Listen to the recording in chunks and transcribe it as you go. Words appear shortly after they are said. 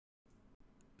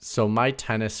So my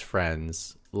tennis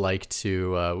friends like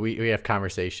to we have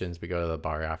conversations. We go to the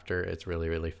bar after. It's really,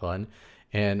 really fun.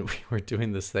 And we were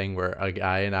doing this thing where a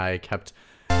guy and I kept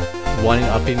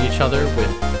one-upping each other with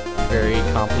very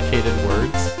complicated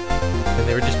words. And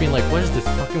they were just being like, what is this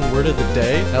fucking word of the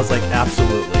day? And I was like,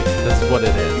 absolutely. This is what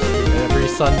it is. Every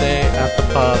Sunday at the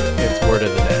pub, it's word of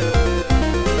the day.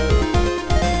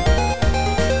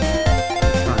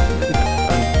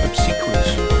 Obsequious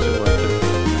is a word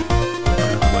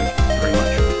that I like very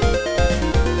much.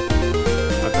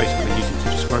 I basically use it to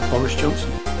describe Boris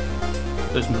Johnson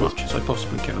as much as I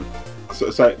possibly can. So,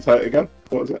 say it again.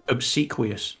 What was it?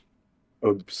 Obsequious.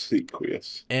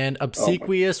 Obsequious. And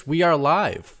obsequious, we are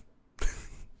live.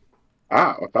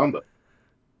 I found it.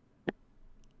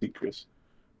 Obsequious.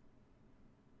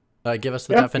 Give us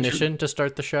the definition to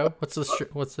start the show. What's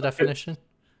the definition?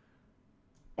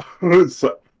 It's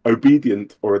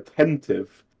obedient or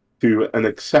attentive to an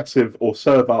excessive or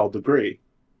servile degree.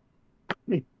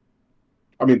 I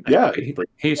mean, yeah.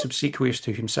 He is obsequious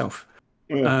to himself.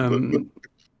 Yeah,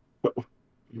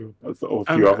 that's a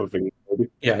few other things. Maybe.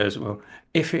 Yeah, as well.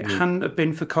 If it hadn't have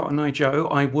been for Cotton Eye Joe,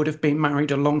 I would have been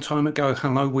married a long time ago.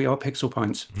 Hello, we are Pixel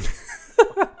Pints.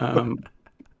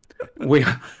 We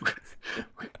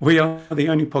are the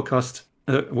only podcast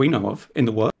that we know of in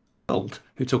the world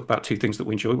who talk about two things that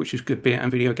we enjoy, which is good beer and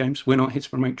video games. We're not here to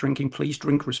promote drinking. Please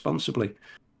drink responsibly.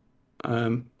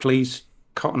 Please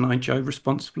Cotton Eye Joe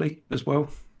responsibly as well,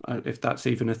 if that's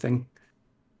even a thing.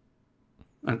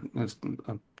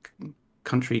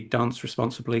 Country dance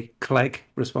responsibly. Clegg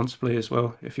responsibly as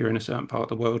well, if you're in a certain part of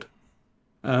the world.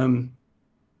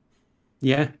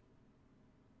 Yeah.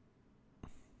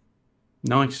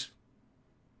 Nice.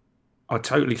 I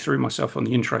totally threw myself on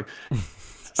the intro.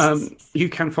 You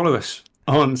can follow us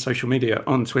on social media,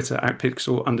 on Twitter at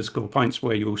 @pixel_pints,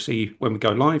 where you will see when we go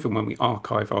live and when we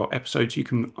archive our episodes. You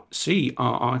can see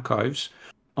our archives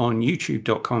on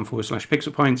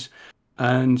youtube.com/pixelpints.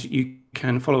 And you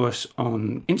can follow us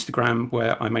on Instagram,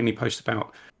 where I mainly post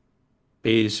about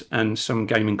beers and some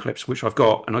gaming clips, which I've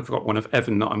got. And I've got one of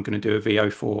Evan that I'm going to do a VO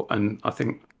for, and I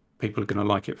think people are going to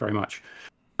like it very much.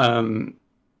 And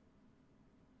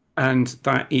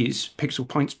that is Pixel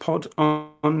Pints Pod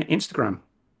on Instagram.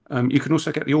 You can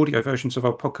also get the audio versions of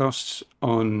our podcasts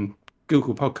on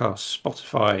Google Podcasts,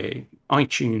 Spotify,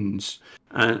 iTunes,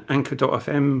 and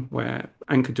Anchor.fm, where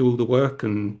Anchor do all the work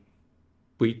and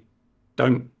we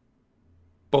don't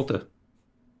bother.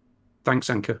 Thanks,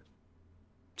 Anchor.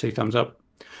 2 thumbs up.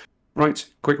 Right,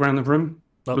 quick round the room.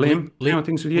 Well, Liam, how are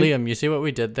things with you? Liam, you see what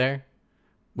we did there?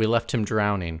 We left him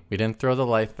drowning. We didn't throw the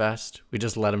life vest. We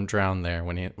just let him drown there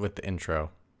with the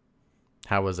intro.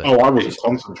 How was it? Oh, I wasn't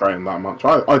concentrating that much.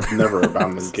 I'd never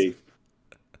abandoned Keith.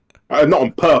 Not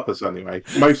on purpose, anyway.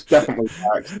 Most definitely.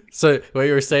 So what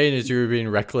you were saying is you were being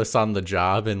reckless on the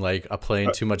job and like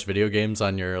playing too much video games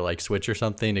on your like Switch or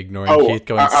something, ignoring Keith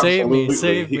going, "Save me,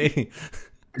 save me."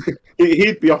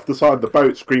 He'd be off the side of the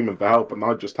boat screaming for help, and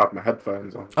I'd just have my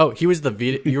headphones on. Oh, he was the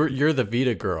Vita. You're the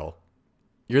Vita girl.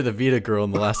 You're the Vita girl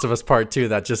in The Last of Us Part 2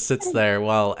 that just sits there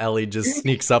while Ellie just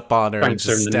sneaks up on her and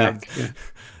just stabs. Yeah.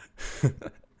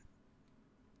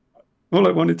 All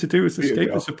I wanted to do was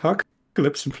escape this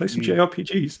apocalypse and play some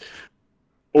JRPGs.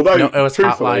 Although, no, it was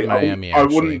Hotline Miami. I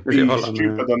wouldn't be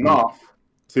stupid enough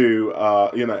to,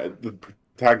 the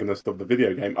protagonist of the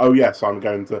video game. Oh yes, I'm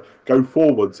going to go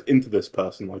forwards into this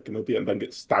person like an idiot and then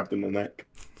get stabbed in the neck.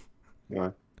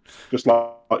 Just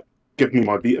like give me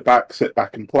my Vita back, sit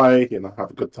back and play,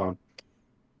 have a good time.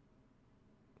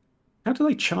 How do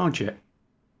they charge it?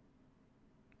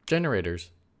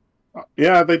 Generators.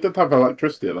 Yeah, they did have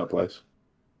electricity at that place.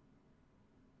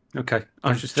 Okay,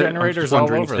 generators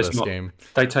all over this game.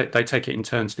 They take it in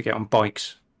turns to get on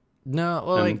bikes. No,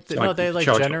 well, they like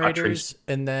generators,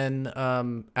 and then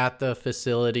at the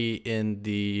facility in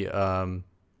the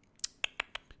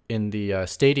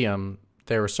stadium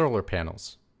there were solar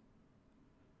panels.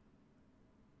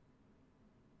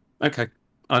 Okay,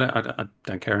 I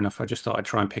don't care enough. I just thought I'd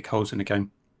try and pick holes in the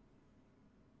game.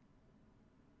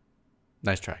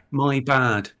 Nice try. My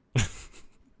bad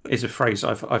is a phrase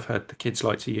I've heard the kids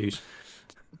like to use.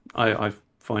 I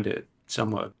find it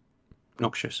somewhat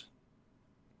obnoxious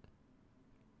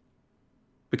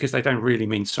because they don't really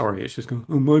mean sorry. It's just going,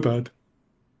 oh, my bad.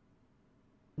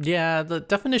 Yeah, the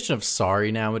definition of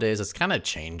sorry nowadays has kind of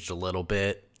changed a little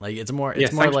bit. Like it's more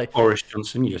like Boris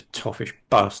Johnson, you toffish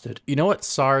bastard. You know what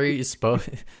sorry is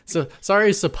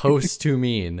supposed to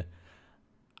mean?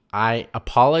 I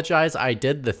apologize. I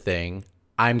did the thing.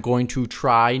 I'm going to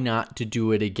try not to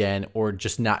do it again, or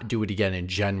just not do it again in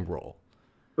general.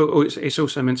 But it's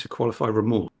also meant to qualify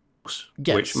remorse.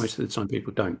 Yes. which most of the time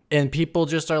people don't. And people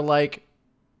just are like,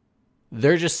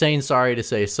 they're just saying sorry to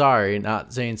say sorry,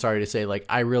 not saying sorry to say, like,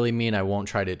 I really mean I won't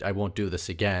do this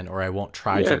again, or I won't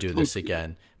try to do this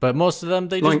again. But most of them,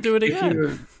 they just do it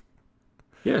again.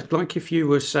 Like if you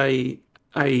were, say,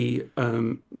 a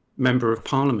member of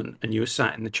parliament and you were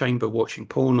sat in the chamber watching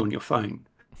porn on your phone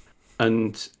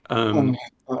and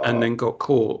then got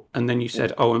caught, and then you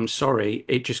said, "Oh, I'm sorry,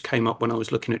 it just came up when I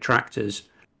was looking at tractors."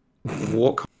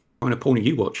 What kind of porn are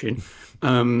you watching?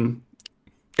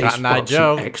 It sparked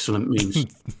some excellent memes.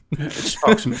 It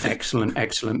sparked some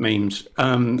excellent memes.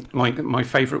 Like my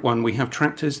favourite one, we have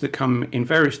tractors that come in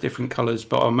various different colours,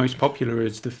 but our most popular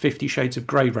is the 50 Shades of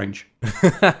Grey range.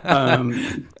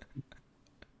 I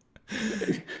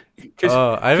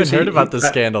haven't heard about this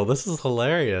scandal. This is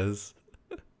hilarious.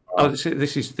 Oh, this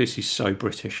is so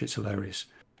British. It's hilarious.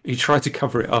 He tried to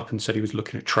cover it up and said he was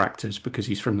looking at tractors because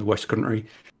he's from the West Country.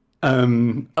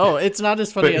 It's not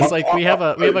as funny as like we have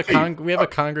a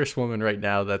congresswoman right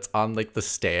now that's on like the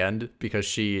stand because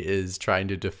she is trying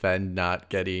to defend not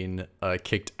getting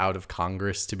kicked out of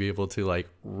Congress to be able to like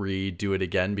redo it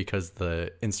again because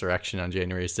the insurrection on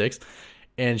January 6th.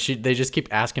 And they just keep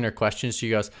asking her questions. She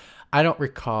goes, I don't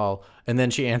recall. And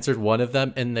then she answered one of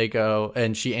them and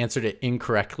she answered it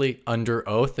incorrectly under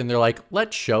oath. And they're like,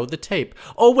 let's show the tape.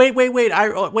 Oh, wait.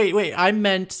 I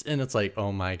meant, and it's like,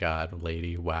 oh my God,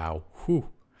 lady. Wow. Whew.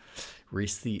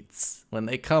 Receipts. When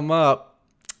they come up,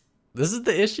 this is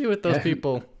the issue with those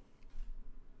people.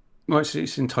 Well, it's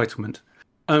entitlement.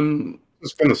 I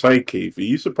was going to say, Keith, are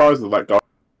you surprised that guy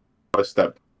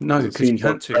stepped? No, because he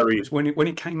had to. Because when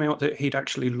it came out that he'd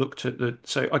actually looked at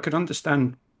so I could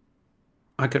understand.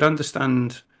 No, I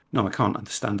can't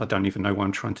understand. I don't even know why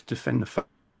I'm trying to defend the fat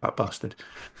bastard.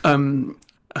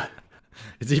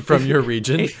 Is he from your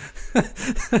region?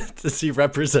 Does he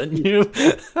represent you?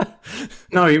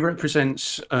 No, he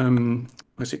represents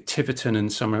was it Tiverton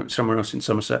and somewhere else in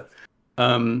Somerset.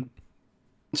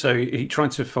 So he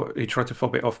tried to fob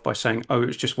it off by saying, "Oh, it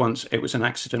was just once. It was an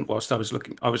accident whilst I was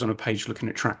on a page looking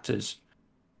at tractors."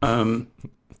 But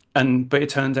it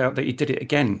turned out that he did it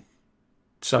again.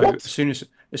 So as soon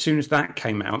as that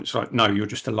came out, it's like, no, you're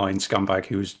just a lying scumbag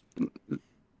who was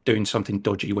doing something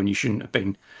dodgy when you shouldn't have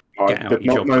been. I did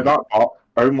not know that part.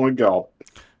 Oh my God.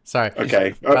 Sorry.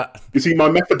 Okay. You see, my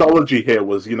methodology here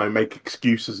was, make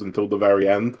excuses until the very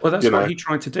end. Well, that's what he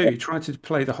tried to do. He tried to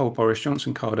play the whole Boris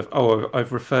Johnson card of, oh,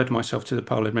 I've referred myself to the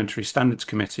Parliamentary Standards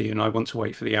Committee and I want to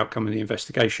wait for the outcome of the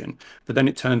investigation. But then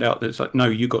it turned out that it's like, no,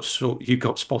 you got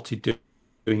spotted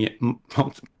doing it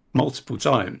multiple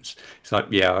times. It's like,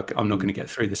 yeah, I'm not going to get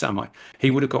through this, am I?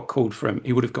 He would have got a call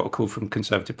from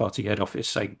Conservative Party head office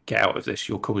saying, get out of this,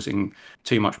 you're causing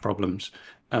too much problems.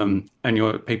 And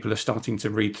your people are starting to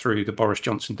read through the Boris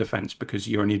Johnson defence because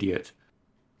you're an idiot.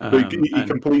 He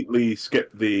completely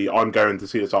skipped the I'm going to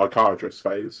see a psychiatrist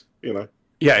phase, Yeah,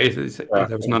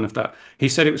 there was none of that. He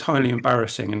said it was highly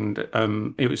embarrassing,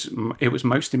 and it was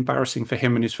most embarrassing for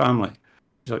him and his family.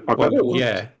 He's like,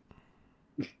 yeah.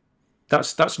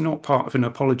 That's not part of an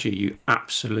apology, you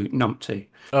absolute numpty.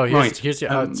 Oh, here's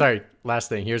sorry. Last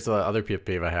thing. Here's the other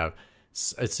peeve I have.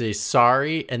 It's a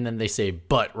sorry, and then they say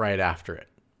but right after it.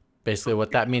 Basically,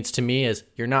 what that means to me is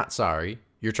you're not sorry.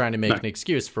 You're trying to make an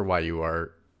excuse for why you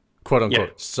are, quote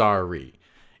unquote, sorry.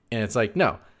 And it's like,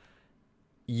 no.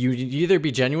 You either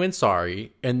be genuine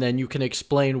sorry, and then you can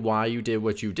explain why you did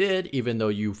what you did, even though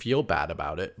you feel bad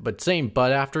about it. But saying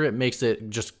but after it makes it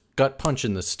just gut punch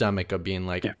in the stomach of being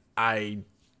like,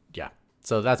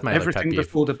 So that's my everything pet peeve.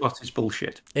 Before the but is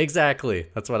bullshit. Exactly.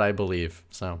 That's what I believe.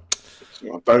 So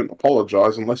don't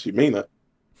apologise unless you mean it.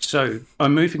 So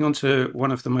I'm moving on to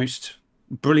one of the most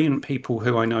brilliant people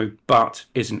who I know, but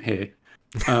isn't here.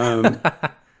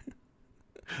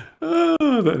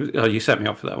 You set me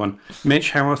up for that one.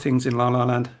 Mitch, how are things in La La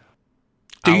Land?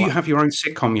 Do you have your own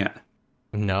sitcom yet?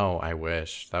 No, I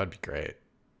wish. That would be great.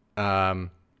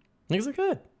 Things are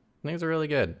good. Things are really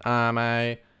good.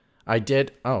 I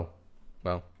did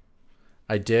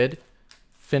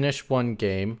finish one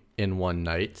game in one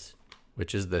night,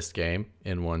 which is this game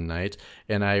in one night,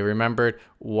 and I remembered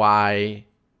why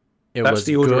it was good. That's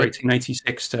the Order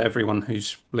 1886 to everyone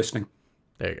who's listening.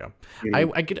 There you go.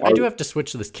 I do have to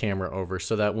switch this camera over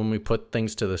so that when we put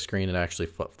things to the screen, it actually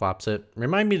flip-flops it.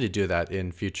 Remind me to do that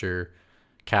in future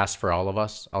casts for all of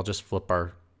us. I'll just flip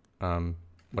our,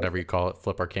 whatever you call it,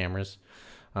 flip our cameras.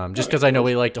 Just because I know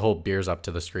we like to hold beers up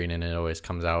to the screen and it always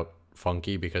comes out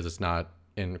funky because it's not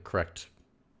in correct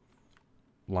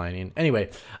lining. Anyway,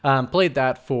 played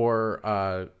that for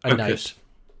a night.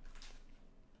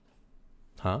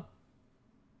 Huh?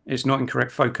 It's not in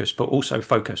correct focus, but also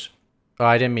focus. Oh,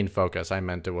 I didn't mean focus. I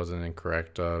meant it wasn't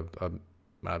incorrect.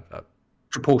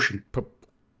 Proportion. You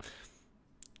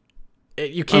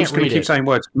I'm can't just going read to keep it. saying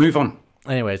words. Move on.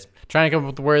 Anyways, trying to come up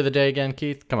with the word of the day again,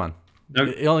 Keith. Come on. No.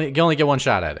 You only get one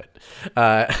shot at it.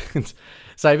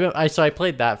 So I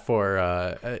played that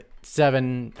for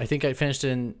 7. I think I finished it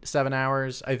in 7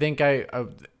 hours. I think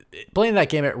playing that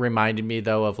game, it reminded me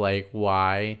though of like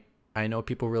why I know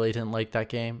people really didn't like that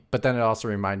game, but then it also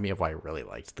reminded me of why I really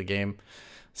liked the game.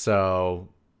 So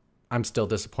I'm still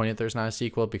disappointed there's not a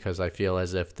sequel, because I feel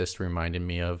as if this reminded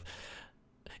me of,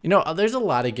 there's a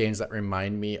lot of games that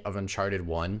remind me of Uncharted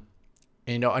 1.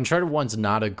 And, Uncharted 1's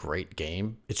not a great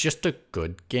game. It's just a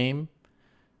good game.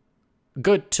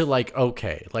 Good to like,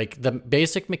 okay. Like the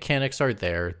basic mechanics are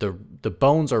there. The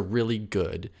bones are really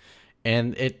good.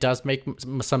 And it does make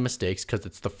some mistakes because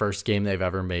it's the first game they've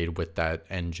ever made with that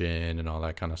engine and all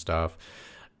that kind of stuff.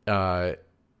 And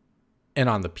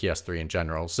on the PS3 in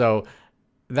general. So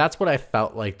that's what I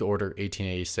felt like the Order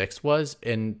 1886 was.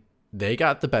 And they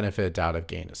got the benefit of doubt of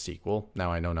getting a sequel.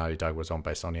 Now, I know Naughty Dog was owned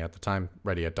by Sony at the time.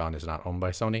 Ready at Dawn is not owned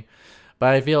by Sony.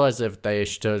 But I feel as if they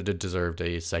should have deserved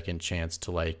a second chance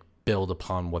to like build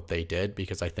upon what they did,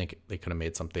 because I think they could have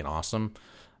made something awesome.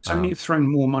 Sony have thrown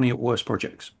more money at worse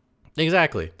projects.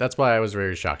 Exactly. That's why I was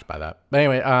very shocked by that. But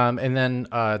anyway, and then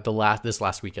this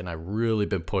last weekend, I've really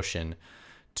been pushing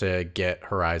to get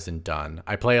Horizon done.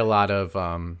 I play a lot of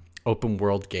open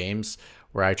world games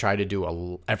where I try to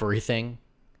do everything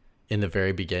in the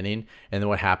very beginning, and then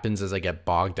what happens is I get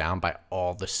bogged down by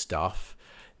all the stuff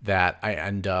that I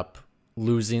end up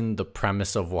losing the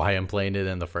premise of why I'm playing it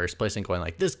in the first place, and going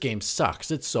like, this game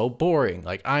sucks, it's so boring,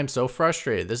 like I'm so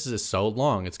frustrated, this is so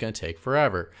long, it's gonna take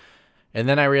forever. And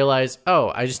then I realize,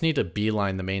 oh, I just need to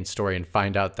beeline the main story and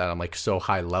find out that I'm like so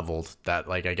high leveled that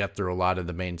like I get through a lot of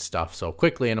the main stuff so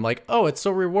quickly, and I'm like, oh, it's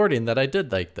so rewarding that I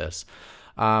did like this.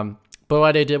 But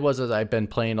what I did was I've been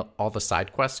playing all the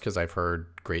side quests because I've heard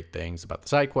great things about the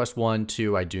side quest. 1,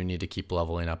 2, I do need to keep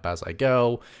leveling up as I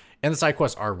go. And the side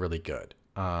quests are really good.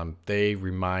 They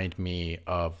remind me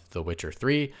of The Witcher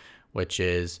 3, which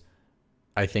is,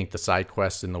 I think the side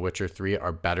quests in The Witcher 3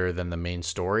 are better than the main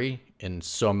story in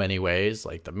so many ways.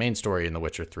 Like the main story in The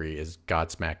Witcher 3 is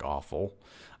Godsmack awful.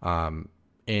 But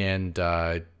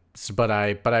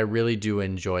I really do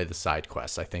enjoy the side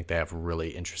quests. I think they have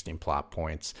really interesting plot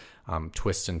points,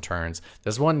 twists and turns.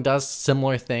 This one does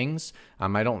similar things.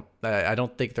 I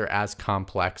don't think they're as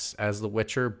complex as The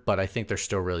Witcher, but I think they're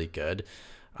still really good.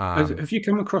 Have you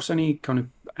come across any kind of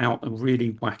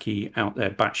really wacky, out there,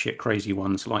 batshit crazy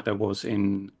ones like there was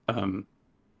in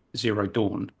Zero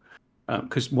Dawn?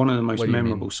 Because one of the most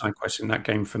memorable side quests in that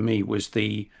game for me was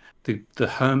the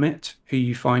hermit who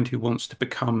you find who wants to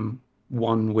become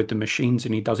one with the machines,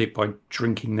 and he does it by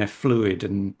drinking their fluid,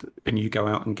 and you go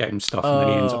out and get him stuff, and then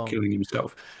he ends up killing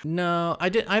himself. No,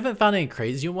 I haven't found any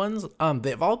crazy ones.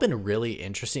 They've all been really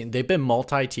interesting. They've been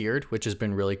multi-tiered, which has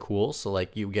been really cool. So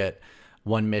like you get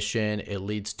one mission, it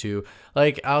leads to,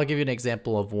 like, I'll give you an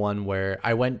example of one where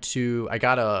I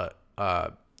got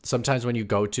sometimes when you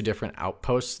go to different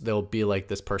outposts, there'll be like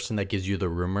this person that gives you the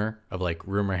rumor of like,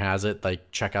 rumor has it,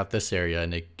 like, check out this area,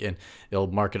 and it'll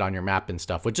mark it on your map and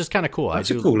stuff, which is kind of cool. That's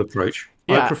a cool approach.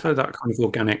 Yeah. I prefer that kind of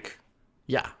organic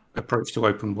approach to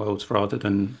open worlds rather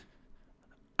than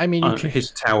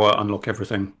his tower, unlock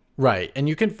everything. Right. And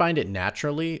you can find it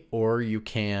naturally, or you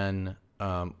can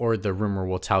or the rumor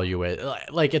will tell you it.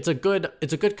 Like it's a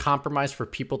good compromise for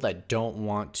people that don't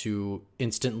want to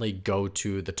instantly go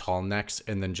to the tall necks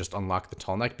and then just unlock the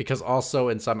tall neck, because also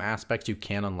in some aspects you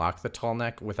can unlock the tall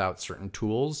neck without certain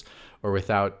tools or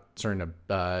without certain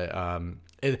and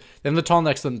the tall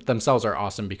necks themselves are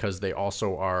awesome because they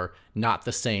also are not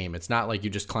the same. It's not like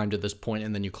you just climb to this point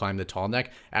and then you climb the tall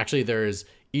neck. Actually,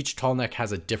 each tall neck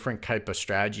has a different type of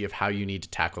strategy of how you need to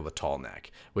tackle the tall neck,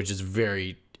 which is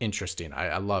very interesting.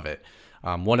 I love it.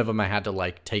 One of them I had to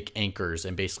like take anchors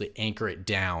and basically anchor it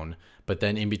down, but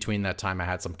then in between that time I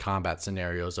had some combat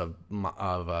scenarios of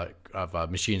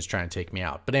machines trying to take me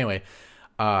out. But anyway,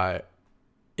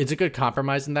 it's a good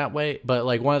compromise in that way. But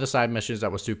like one of the side missions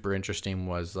that was super interesting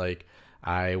was like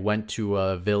I went to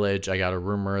a village. I got a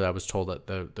rumor that was told that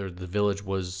the village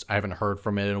was, I haven't heard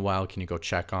from it in a while. Can you go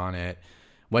check on it?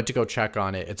 Went to go check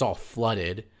on it. It's all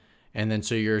flooded. And then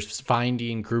so you're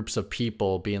finding groups of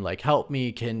people being like, help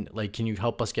me, can you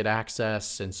help us get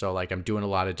access? And so like I'm doing a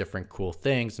lot of different cool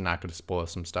things. I'm not going to spoil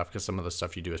some stuff because some of the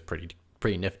stuff you do is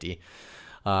pretty nifty.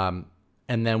 And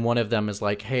then one of them is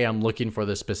like, hey, I'm looking for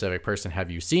this specific person. Have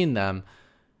you seen them?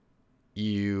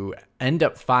 you end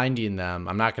up finding them.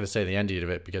 I'm not going to say the ending of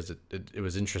it because it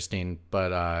was interesting,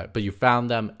 but you found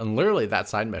them, and literally that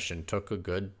side mission took a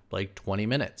good like 20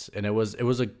 minutes, and it was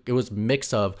a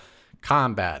mix of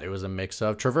combat, it was a mix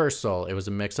of traversal, it was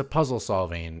a mix of puzzle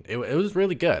solving. It was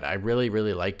really good. I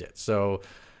really liked it. So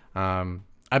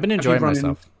I've been enjoying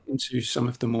myself. Into some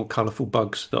of the more colorful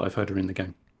bugs that I've heard are in the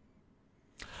game.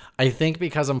 I think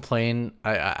because I'm playing,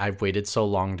 I've waited so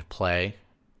long to play.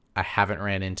 I haven't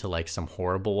ran into like some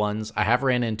horrible ones. I have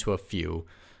ran into a few.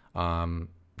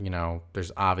 You know,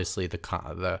 there's obviously the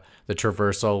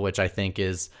traversal, which I think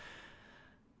is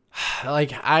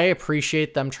like, I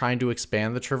appreciate them trying to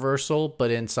expand the traversal,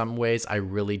 but in some ways I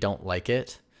really don't like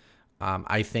it.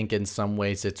 I think in some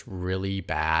ways it's really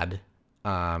bad.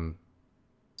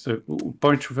 So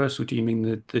by traversal, do you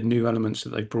mean the new elements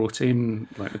that they brought in,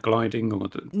 like the gliding or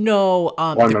the... No,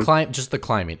 just the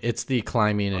climbing. It's the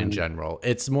climbing in general.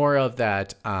 It's more of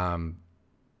that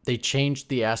they changed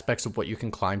the aspects of what you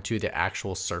can climb to, the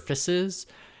actual surfaces,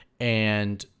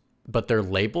 but they're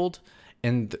labeled,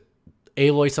 and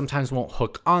Aloy sometimes won't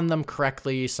hook on them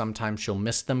correctly. Sometimes she'll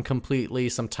miss them completely.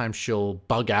 Sometimes she'll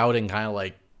bug out and kind of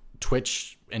like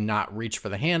twitch and not reach for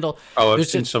the handle. Oh, I've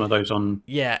seen some of those on.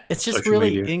 Yeah, it's just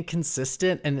really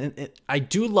inconsistent, and I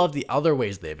do love the other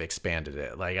ways they've expanded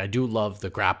it. Like, I do love the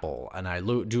grapple, and I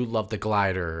do love the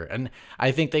glider, and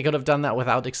I think they could have done that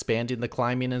without expanding the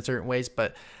climbing in certain ways.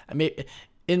 But I mean,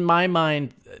 in my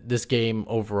mind, this game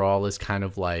overall is kind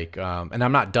of like, and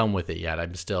I'm not done with it yet.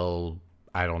 I'm still,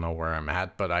 I don't know where I'm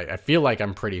at, but I feel like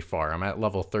I'm pretty far. I'm at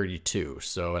level 32,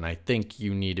 so, and I think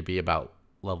you need to be about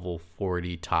level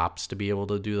 40 tops to be able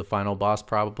to do the final boss,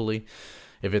 probably,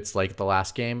 if it's like the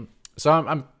last game. So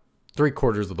I'm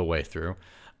 3/4 of the way through.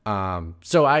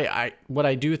 So I what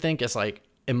I do think is, like,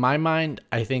 in my mind,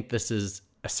 I think this is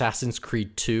Assassin's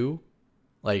Creed 2.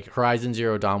 Like, Horizon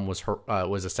Zero Dawn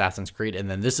was Assassin's Creed, and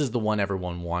then this is the one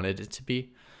everyone wanted it to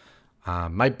be.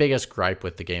 My biggest gripe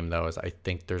with the game, though, is I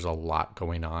think there's a lot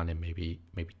going on, and maybe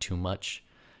too much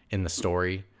in the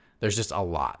story. There's just a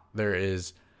lot.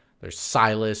 There's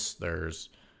Silas.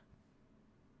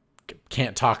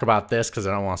 Can't talk about this because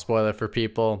I don't want to spoil it for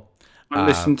people. I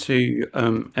listened to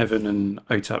Evan and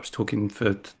Otaps talking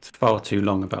for far too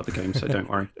long about the game, so don't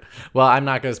worry. Well, I'm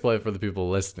not going to spoil it for the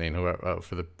people listening,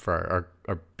 for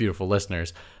our beautiful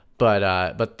listeners. But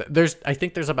I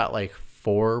think there's about like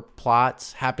 4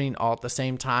 plots happening all at the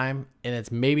same time, and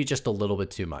it's maybe just a little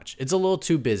bit too much. It's a little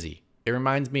too busy. It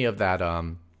reminds me of that.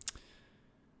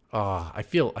 I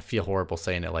feel horrible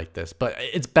saying it like this, but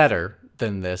it's better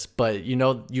than this. But, you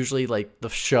know, usually like the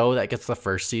show that gets the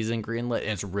first season greenlit, and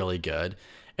it's really good,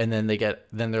 and then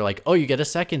they're like, oh, you get a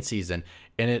second season,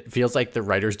 and it feels like the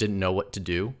writers didn't know what to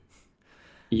do.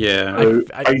 Yeah,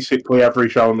 basically every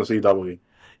show on the CW.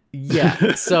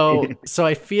 Yeah, so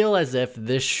I feel as if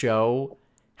this show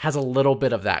has a little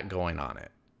bit of that going on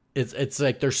it. It's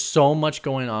like there's so much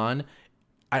going on.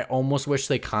 I almost wish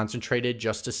they concentrated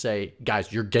just to say,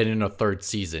 guys, you're getting a 3rd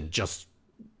season. Just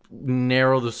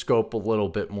narrow the scope a little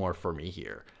bit more for me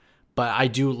here. But I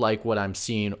do like what I'm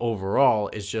seeing overall.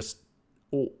 Is just,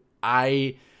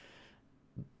 I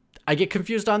get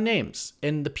confused on names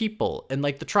and the people and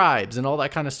like the tribes and all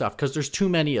that kind of stuff because there's too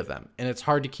many of them and it's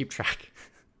hard to keep track.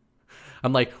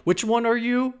 I'm like, which one are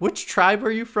you? Which tribe are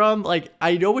you from? Like,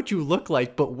 I know what you look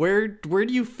like, but where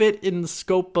do you fit in the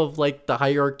scope of like the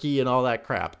hierarchy and all that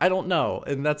crap? I don't know.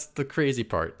 And that's the crazy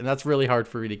part. And that's really hard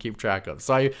for me to keep track of.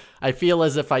 So I feel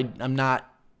as if I'm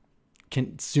not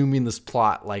consuming this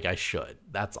plot like I should.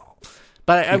 That's all.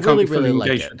 But I really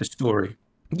like it. With the story.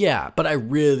 Yeah, but I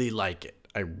really like it.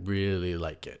 I really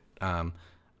like it.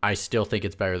 I still think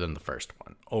it's better than the first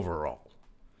one overall.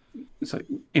 So,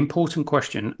 important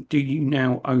question. Do you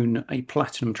now own a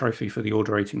platinum trophy for the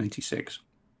Order 1886?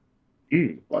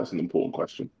 That's an important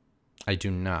question. I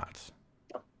do not.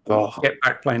 Oh. Get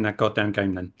back playing that goddamn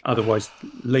game then. Otherwise,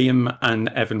 Liam and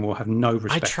Evan will have no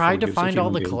respect. I tried to find all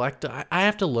the collector. I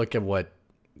have to look at what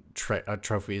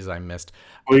trophies I missed.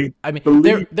 I mean,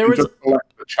 there was just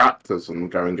collect the chapters and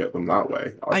go and get them that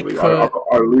way. I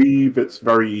believe it's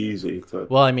very easy to.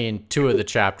 Well, I mean, 2 of the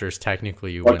chapters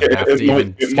technically you wouldn't have to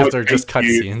even because they're just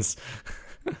cutscenes.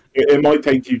 It might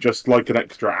take you just like an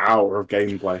extra hour of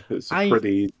gameplay. It's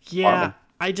pretty. Yeah,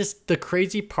 fun. The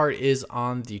crazy part is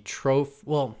on the trophy.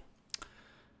 Well,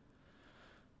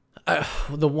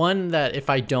 the one that if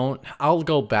I don't, I'll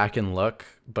go back and look.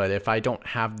 But if I don't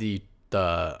have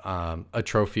a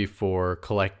trophy for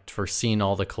seeing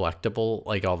all the collectible,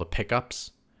 like all the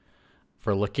pickups,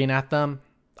 for looking at them,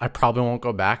 I probably won't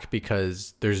go back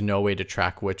because there's no way to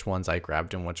track which ones I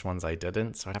grabbed and which ones I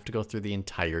didn't. So I'd have to go through the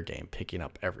entire game picking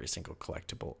up every single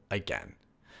collectible again.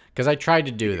 Because I tried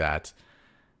to do that.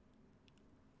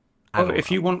 Well,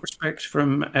 if you want respect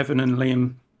from Evan and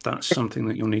Liam, that's something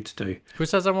that you'll need to do. Who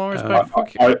says I want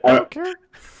respect? I don't care.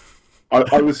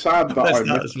 I was sad that There's I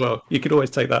that missed. as well. You could always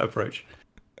take that approach.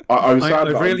 I was sad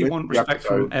I that really missed want the respect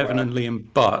from episode Evan where- and Liam,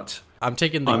 but I'm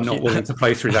taking the I'm not willing to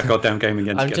play through that goddamn game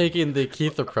again. I'm together. taking the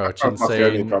Keith approach That's and the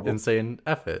only saying trouble.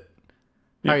 F it.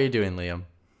 How are you doing, Liam?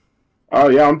 Oh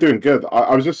yeah, I'm doing good.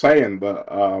 I was just saying that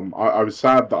I was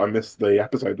sad that I missed the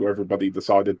episode where everybody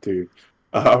decided to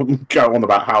go on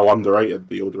about how underrated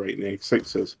the Order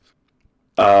 86 is.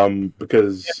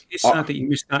 Because It's sad that you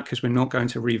missed that because we're not going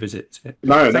to revisit it.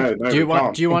 no, Do you we want?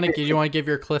 can't. Do you want to give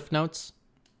your cliff notes?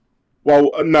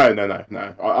 Well, no.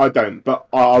 I don't. But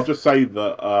I'll just say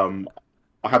that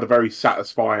I had a very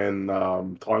satisfying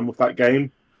time with that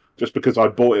game, just because I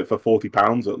bought it for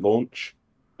 £40 at launch,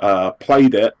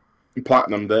 played it,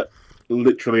 platinumed it,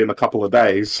 literally in a couple of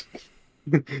days,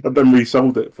 and then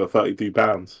resold it for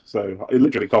 £32. So it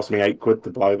literally cost me £8 to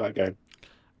play that game.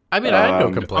 I mean, I had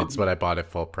no complaints when I bought it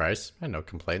full price. I had no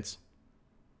complaints.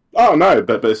 Oh no,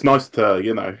 but it's nice to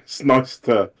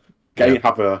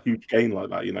have a huge gain like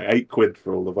that. £8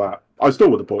 for all of that. I still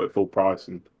would have bought it full price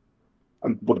and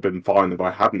would have been fine if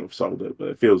I hadn't have sold it. But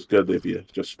it feels good if you're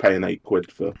just paying £8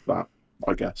 for that,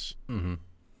 I guess. Mm-hmm.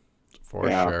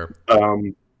 For sure.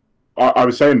 I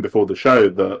was saying before the show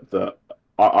that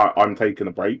I'm taking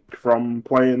a break from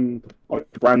playing like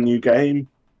the brand new game,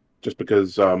 just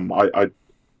because I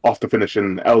after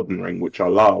finishing Elden Ring, which I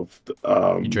loved,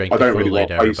 You drank I the don't really Kool-Aid, want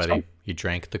to play everybody. some- You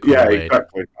drank the Yeah, Kool-Aid.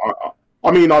 exactly.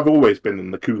 I mean, I've always been in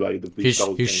the Kool-Aid of these.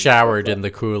 He showered in the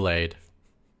Kool-Aid.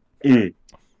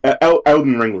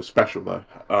 Elden Ring was special though.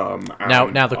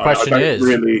 Now the question I don't is,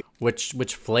 really.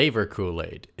 which flavor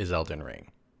Kool-Aid is Elden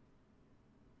Ring?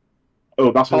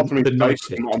 Oh, that's hard for me the to say.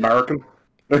 nicest. I'm not American.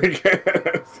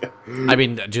 I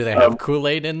mean, do they have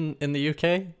Kool-Aid in the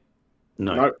UK?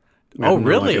 No. No. We have Oh, no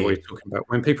really? idea what you're talking about.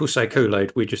 When people say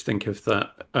Kool-Aid, we just think of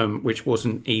that, which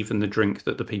wasn't even the drink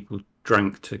that the people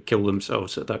drank to kill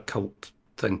themselves at that cult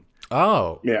thing.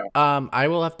 Oh, Yeah. I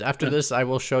will have to, after this. I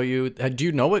will show you. Do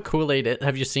you know what Kool-Aid is?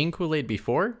 Have you seen Kool-Aid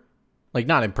before? Like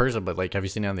not in person, but like have you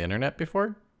seen it on the internet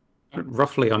before?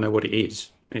 Roughly, I know what it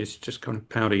is. It's just kind of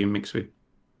powder you mix with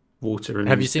water. And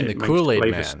Have you seen the it makes Kool-Aid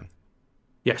flavours. Man?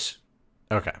 Yes.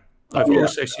 Okay. I've yeah.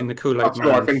 also seen the Kool-Aid That's Man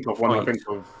what I think of when I fight, think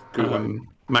of Kool-Aid.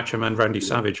 Macho Man Randy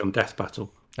Savage on Death Battle.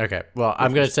 Okay. Well,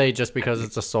 I'm gonna say just because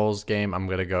it's a Souls game, I'm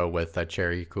gonna go with a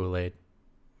cherry Kool-Aid.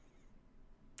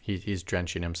 He's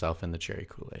drenching himself in the cherry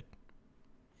Kool-Aid.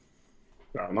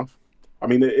 Fair enough. I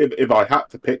mean, if I had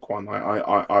to pick one,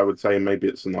 I would say maybe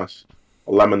it's a nice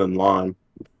lemon and lime.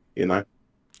 You know,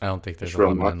 I don't think there's It's a real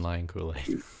lemon nice. and lime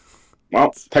Kool-Aid.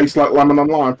 well, tastes like lemon and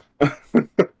lime.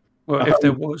 Well, if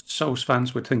there was, Souls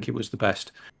fans would think it was the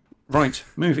best. Right,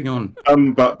 moving on.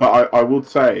 But I would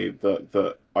say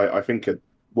that I think it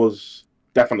was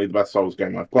definitely the best Souls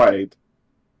game I've played.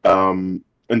 And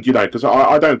because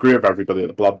I don't agree with everybody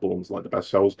that Bloodborne's like the best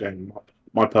Souls game.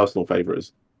 My personal favorite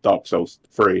is Dark Souls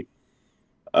 3.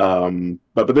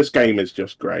 But this game is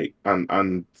just great,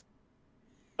 and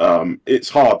it's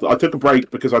hard. I took a break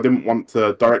because I didn't want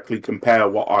to directly compare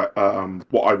what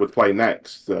I would play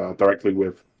next directly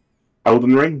with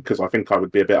Elden Ring, because I think I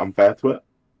would be a bit unfair to it.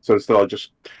 So instead, I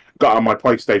just got on my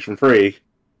PlayStation 3,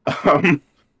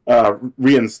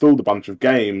 reinstalled a bunch of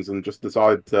games, and just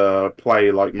decided to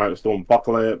play like Motorstorm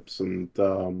Apocalypse, and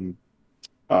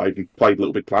I even played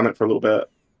Little Big Planet for a little bit.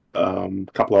 A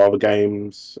couple of other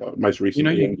games. Most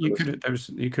recently, You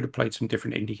could have played some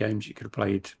different indie games. You could have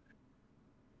played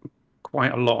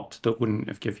quite a lot that wouldn't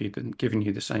have given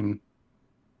you the same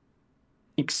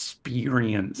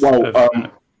experience. Well,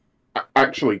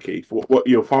 actually, Keith, what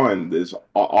you'll find is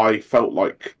I felt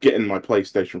like getting my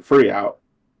PlayStation 3 out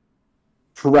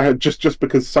just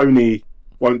because Sony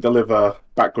won't deliver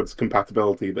backwards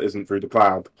compatibility that isn't through the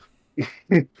cloud.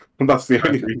 And that's the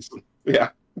only reason. Yeah.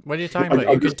 What are you talking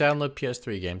about? You could download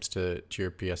PS3 games to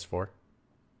your PS4.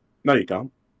 No, you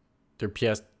can't. They're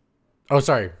PS. Oh,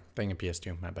 sorry, thinking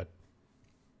PS2. My bad.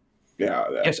 Yeah.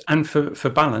 yes, and for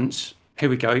balance, here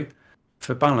we go.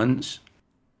 For balance,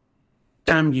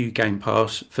 damn you, Game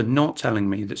Pass, for not telling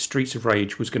me that Streets of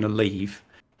Rage was going to leave.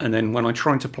 And then when I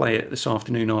tried to play it this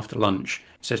afternoon after lunch,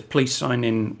 it says, please sign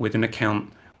in with an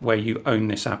account where you own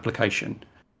this application.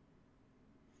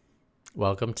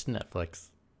 Welcome to Netflix.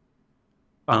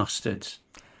 Bastards.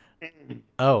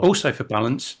 Oh, Also for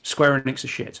balance, Square Enix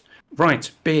is shit. Right,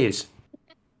 beers.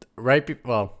 right.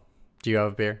 Well, do you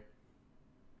have a beer?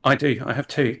 I do. I have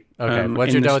two. Okay,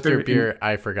 once in you're the done with your spirit- beer,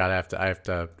 I forgot.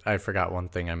 I forgot one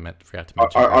thing forgot to I,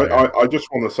 mention earlier. I just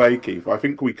want to say, Keith, I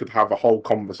think we could have a whole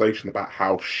conversation about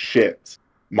how shit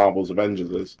Marvel's Avengers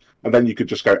is, and then you could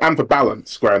just go, and for balance,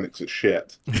 Square Enix is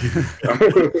shit.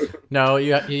 No,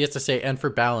 you have to say, and for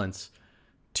balance,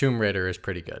 Tomb Raider is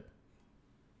pretty good.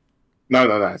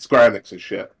 No, Square Enix is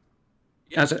shit.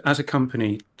 As a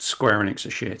company, Square Enix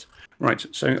are shit. Right.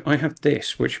 So I have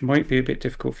this, which might be a bit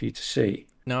difficult for you to see.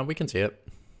 No, we can see it.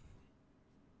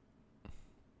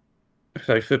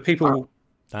 So for people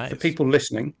Nice.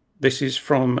 listening, this is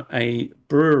from a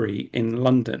brewery in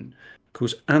London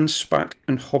called Anspat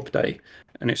and Hobday,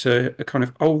 and it's a kind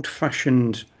of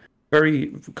old-fashioned,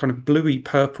 very kind of bluey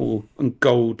purple and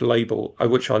gold label,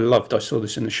 which I loved. I saw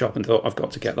this in the shop and thought I've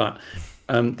got to get that.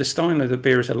 The style of the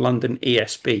beer is a London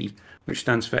ESB, which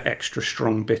stands for Extra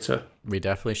Strong Bitter. We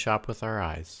definitely shop with our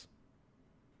eyes.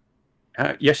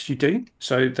 Yes, you do.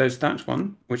 So there's that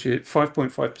one, which is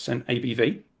 5.5%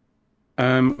 ABV.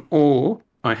 Or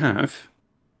I have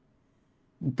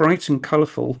bright and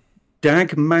colourful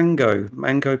Dag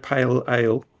Mango Pale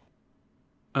Ale.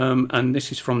 And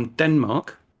this is from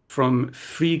Denmark, from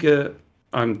Frigga.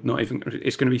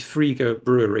 It's going to be Frigga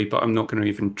Brewery, but I'm not going to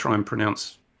even try and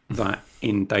pronounce that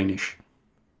in Danish.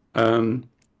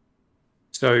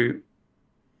 So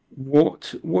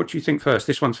what do you think first?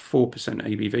 This one's 4%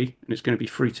 ABV, and it's going to be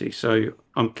fruity. So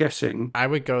I'm guessing I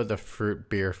would go the fruit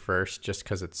beer first, just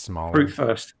because it's smaller. fruit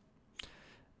first.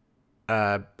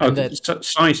 And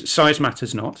Size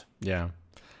matters not. Yeah.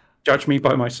 Judge me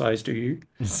by my size, do you?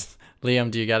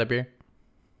 Liam, do you got a beer?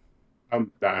 No.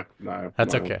 That's no,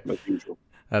 okay. as usual.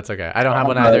 That's okay. I don't have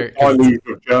one either. I leave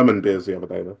with German beers the other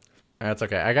day, though. That's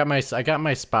okay. I got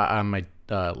my spot on my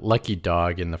Lucky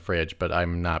Dog in the fridge, but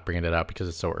I'm not bringing it out because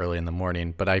it's so early in the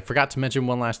morning. But I forgot to mention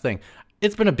one last thing.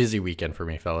 It's been a busy weekend for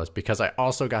me, fellas, because I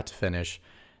also got to finish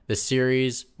the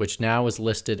series, which now is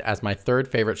listed as my third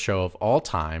favorite show of all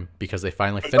time because they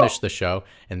finally finished the show,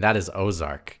 and that is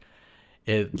Ozark.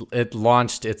 It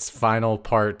launched its final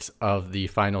part of the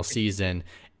final season,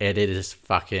 and it is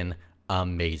fucking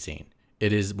amazing.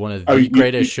 It is one of the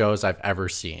greatest shows I've ever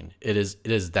seen. It is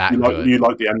that good. You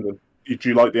like the ending? Did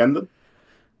you like the ending?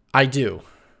 I do.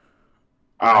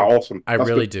 Awesome. I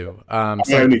really do.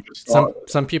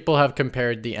 Some people have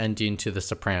compared the ending to The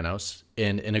Sopranos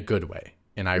in a good way,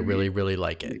 and I really, really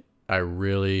like it. I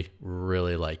really,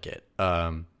 really like it.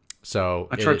 So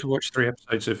I tried to watch 3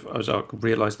 episodes of Ozark,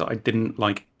 realized that I didn't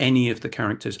like any of the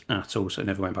characters at all, so I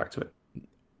never went back to it.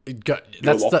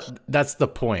 That's the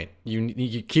point.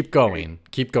 You keep going.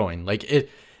 Like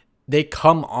they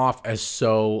come off as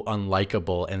so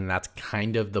unlikable, and that's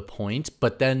kind of the point.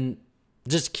 But then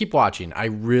just keep watching. I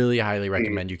really highly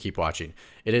recommend you keep watching.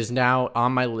 It is now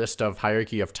on my list of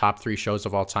hierarchy of top 3 shows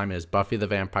of all time. It is Buffy the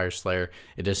Vampire Slayer,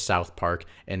 it is South Park,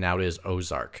 and now it is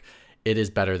Ozark. It is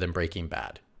better than Breaking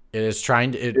Bad. It is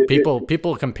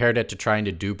people compared it to trying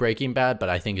to do Breaking Bad, but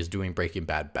I think is doing Breaking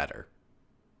Bad better.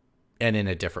 And in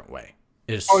a different way.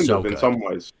 It is so good. In some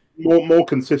ways. More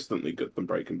consistently good than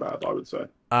Breaking Bad, I would say.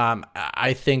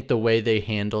 I think the way they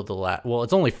handled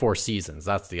it's only 4 seasons.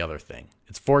 That's the other thing.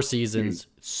 It's 4 seasons.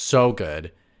 It's so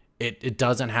good. It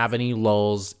doesn't have any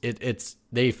lulls.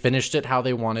 They finished it how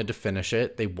they wanted to finish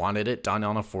it. They wanted it done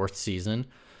on a 4th season.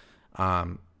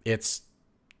 It's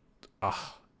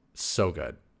so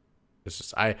good. It's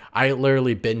just I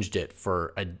literally binged it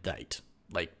for a night.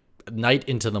 Like night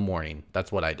into the morning.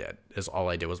 That's what I did. Is all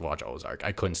I did was watch Ozark.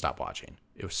 I couldn't stop watching.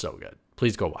 It was so good.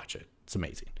 Please go watch it. It's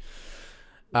amazing.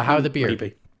 How are the beer?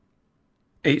 Maybe.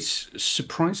 It's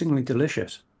surprisingly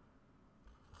delicious.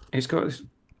 It's got this.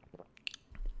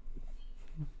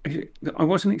 I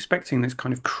wasn't expecting this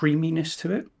kind of creaminess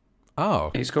to it. Oh,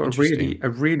 it's got a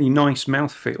really nice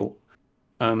mouthfeel,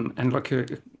 and like a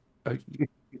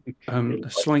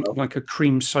slight like a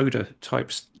cream soda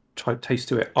type taste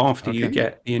to it after you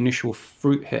get the initial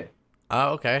fruit hit.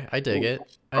 Oh, okay. I dig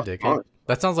it.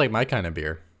 That sounds like my kind of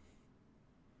beer.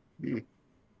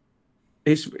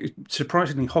 It's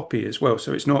surprisingly hoppy as well,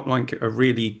 so it's not like a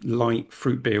really light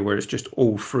fruit beer where it's just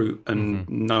all fruit and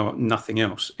nothing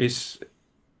else. It's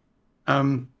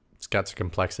got some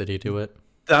complexity to it.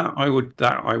 That I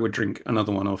would drink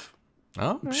another one of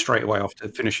straight away after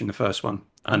finishing the first one,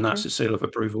 and that's a seal of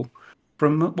approval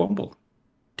from Womble.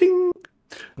 Ding.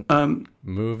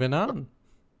 Moving on.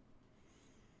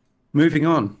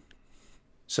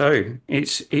 So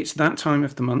it's that time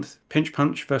of the month, Pinch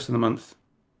Punch, first of the month,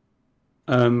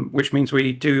 which means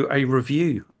we do a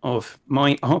review of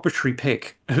my arbitrary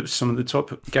pick of some of the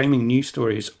top gaming news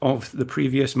stories of the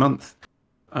previous month.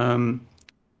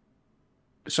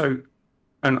 So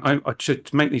and I to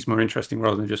make these more interesting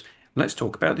rather than just let's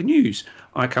talk about the news,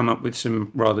 I come up with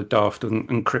some rather daft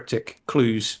and cryptic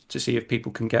clues to see if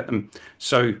people can get them.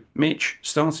 So, Mitch,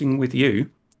 starting with you,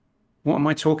 what am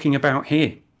I talking about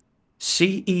here?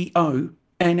 CEO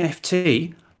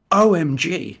NFT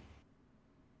OMG.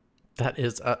 That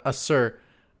is a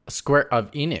Square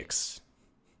of Enix.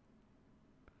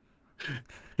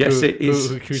 Yes, it is.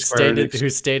 Who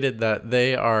stated that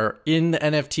they are in the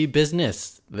NFT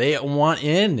business. They want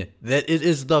in. That it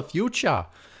is the future.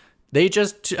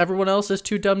 Everyone else is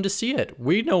too dumb to see it.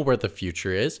 We know where the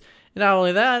future is. And not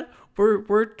only that,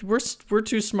 we're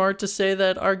too smart to say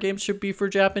that our games should be for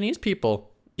Japanese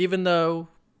people, even though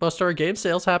most of our game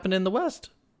sales happen in the West.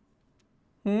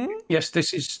 Yes,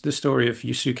 this is the story of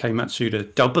Yusuke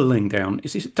Matsuda doubling down.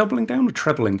 Is this doubling down or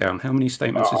trebling down? How many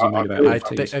statements has he made about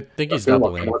NFTs? I think he's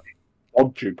doubling. Like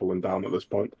quadrupling down at this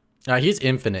point. He's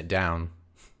infinite down.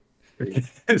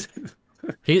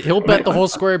 He'll bet the whole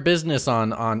Square business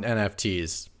on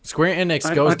NFTs. Square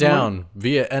Enix goes down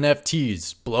via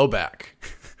NFTs blowback.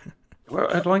 Well,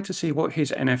 I'd like to see what his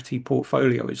NFT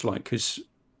portfolio is like, because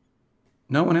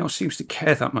no one else seems to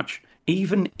care that much.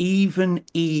 Even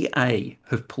EA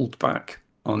have pulled back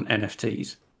on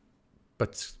NFTs.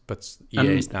 But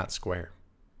EA's not Square.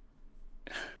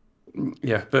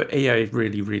 Yeah, but EA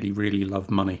really, really, really love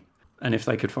money. And if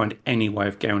they could find any way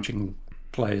of gouging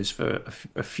players for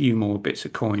a few more bits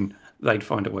of coin, they'd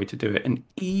find a way to do it. And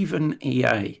even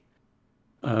EA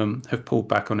have pulled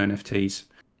back on NFTs.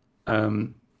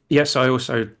 Yes, I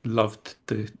also loved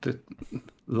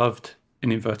loved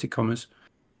in inverted commas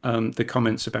the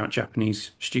comments about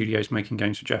Japanese studios making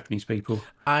games for Japanese people.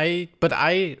 I'm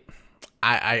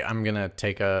gonna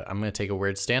take a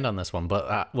weird stand on this one,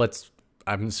 but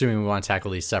I'm assuming we want to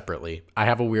tackle these separately. I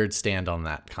have a weird stand on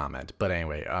that comment, but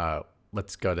anyway,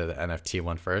 let's go to the NFT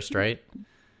one first, right?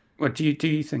 Well, do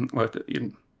you think? Well,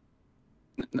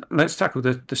 let's tackle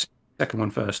the second one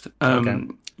first. Okay.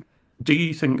 Do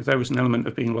you think there was an element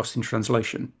of being lost in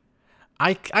translation?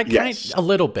 I Yes. a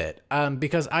little bit,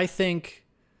 because I think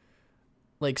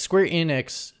like Square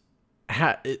Enix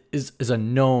is a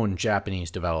known Japanese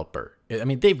developer. I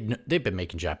mean, they've been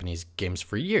making Japanese games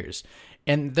for years,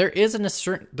 and there's a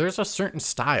certain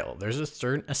style, there's a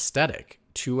certain aesthetic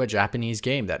to a Japanese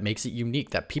game that makes it unique,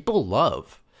 that people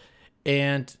love.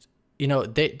 And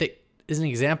they as an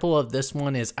example of this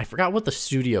one is, I forgot what the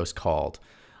studio's called.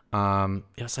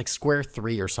 It was like Square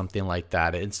 3 or something like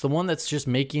that. It's the one that's just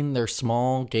making their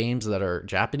small games that are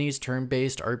Japanese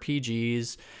turn-based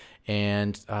RPGs.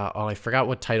 And I forgot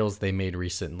what titles they made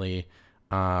recently.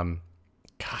 God,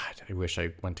 I wish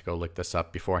I went to go look this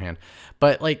up beforehand.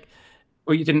 But like,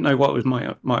 well, you didn't know what was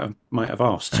might have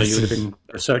asked, so you would have been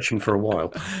searching for a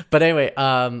while. But anyway,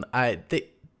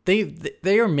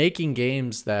 they are making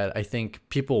games that I think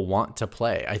people want to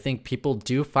play. I think people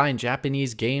do find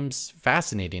Japanese games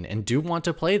fascinating and do want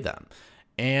to play them.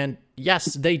 And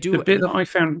yes, they do. The bit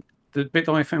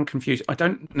that I found confused, I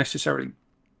don't necessarily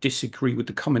disagree with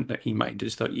the comment that he made,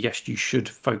 is that yes, you should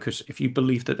focus, if you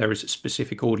believe that there is a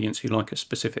specific audience who like a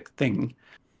specific thing,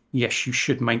 yes, you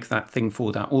should make that thing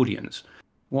for that audience.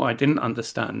 What I didn't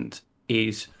understand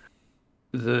is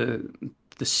the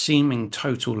seeming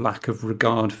total lack of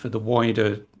regard for the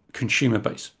wider consumer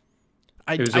base.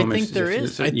 I think there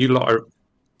is. You lot are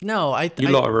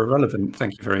lot are irrelevant.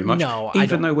 Thank you very much. No,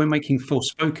 even though we're making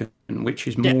Forspoken, which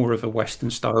is more of a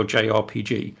Western style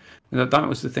JRPG, that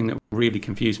was the thing that really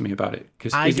confused me about it.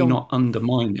 Because is he not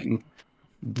undermining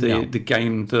the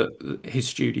game that his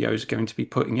studio is going to be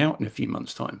putting out in a few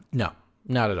months' time? No,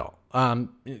 not at all.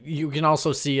 You can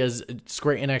also see as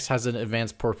Square Enix has an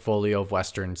advanced portfolio of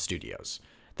Western studios.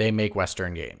 They make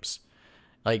Western games.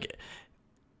 Like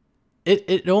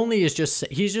it only is just,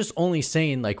 he's just only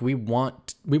saying like we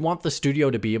want the studio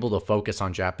to be able to focus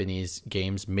on Japanese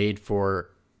games made for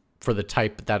the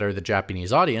type that are the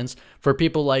Japanese audience, for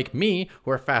people like me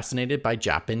who are fascinated by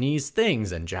Japanese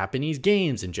things and Japanese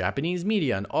games and Japanese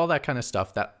media and all that kind of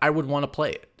stuff, that I would want to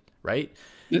play it, right?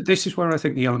 This is where I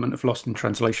think the element of lost in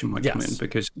translation might come in,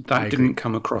 because that didn't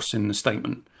come across in the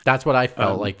statement. That's what I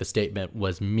felt like the statement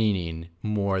was meaning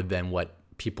more than what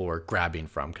people were grabbing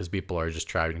from, because people are just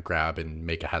trying to grab and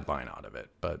make a headline out of it.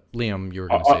 But Liam, you were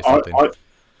going to say something.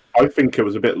 I think it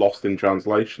was a bit lost in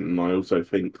translation, and I also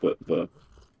think that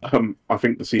I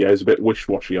think the CEO is a bit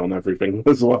wish-washy on everything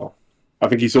as well. I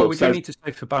think he sort of says, don't need to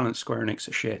say for balance, Square Enix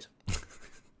are shit.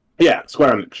 Yeah,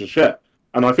 Square Enix are shit.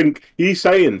 And I think he's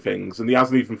saying things, and he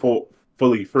hasn't even thought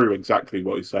fully through exactly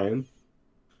what he's saying.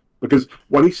 Because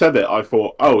when he said it, I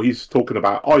thought, oh, he's talking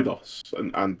about Eidos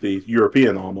and the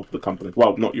European arm of the company.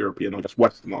 Well, not European, I guess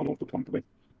Western arm of the company.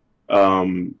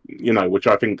 which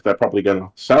I think they're probably going to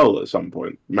sell at some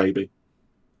point, maybe.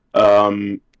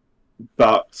 But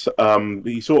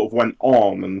he sort of went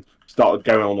on and started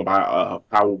going on about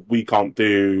how we can't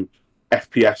do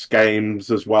FPS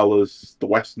games as well as the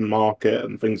Western market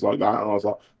and things like that. And I was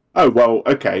like, oh, well,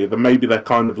 okay, then maybe they're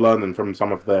kind of learning from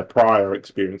some of their prior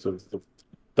experiences they've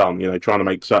done, trying to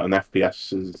make certain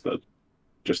FPSs that are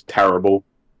just terrible.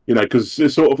 Because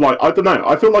it's sort of like, I don't know,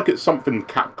 I feel like it's something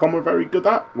Capcom are very good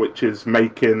at, which is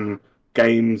making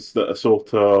games that are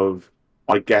sort of,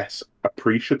 I guess,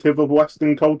 appreciative of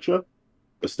Western culture,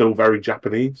 but still very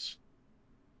Japanese,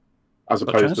 as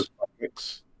opposed to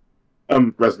graphics.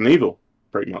 Resident Evil,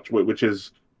 pretty much, which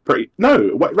is pretty...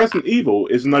 No, Resident Evil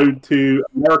is an ode to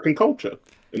American culture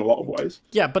in a lot of ways.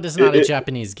 Yeah, but it's not a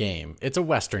Japanese game. It's a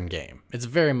Western game. It's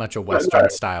very much a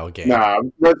Western-style game. Nah,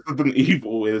 Resident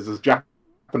Evil is as Japanese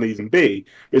and be.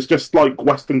 It's just like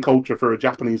Western culture through a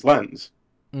Japanese lens.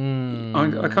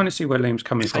 I kind of see where Liam's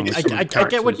coming from.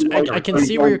 I can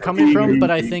see where you're coming from,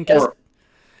 but I think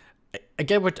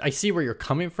I see where you're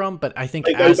coming from, but I think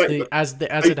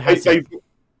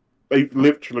they've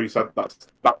literally said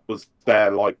that was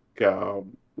their what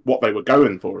they were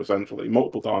going for, essentially,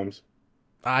 multiple times.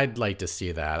 I'd like to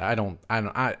see that. I don't.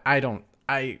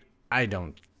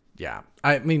 Yeah.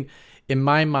 I mean, in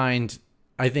my mind,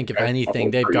 I think if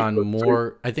anything, they've gone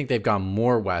more. I think they've gone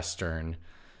more Western,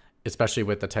 especially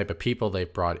with the type of people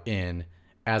they've brought in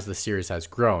as the series has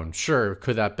grown. Sure,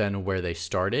 could that have been where they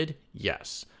started?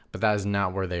 Yes, but that is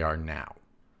not where they are now.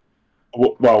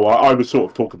 Well, I was sort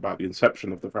of talking about the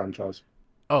inception of the franchise.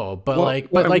 Oh, but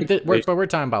we're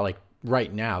talking about like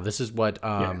right now. This is what.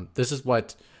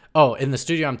 Oh, in the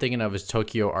studio I'm thinking of is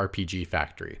Tokyo RPG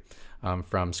Factory,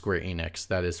 from Square Enix,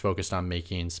 that is focused on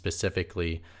making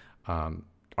specifically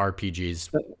RPGs,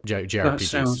 JRPGs. That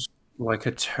sounds like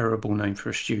a terrible name for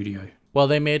a studio. Well,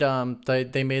 they made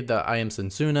they made the I Am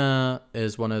Sensuna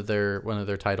is one of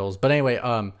their titles. But anyway,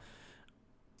 when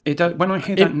I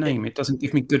hear that name, it doesn't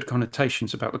give me good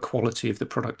connotations about the quality of the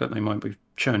product that they might be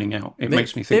churning out. It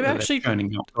makes me think they're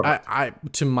churning out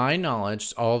product. To my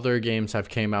knowledge, all their games have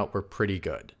came out were pretty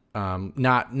good.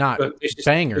 Not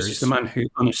bangers. This is the man who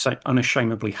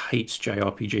unashamedly hates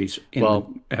JRPGs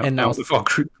out of our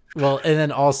group. Well, and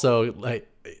then also like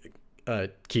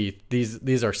Keith,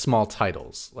 these are small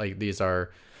titles. Like these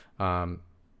are ones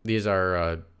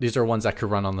that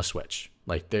could run on the Switch.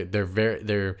 Like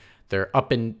they're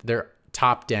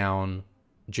top down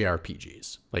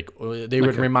JRPGs. Like they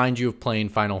would remind you of playing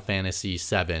Final Fantasy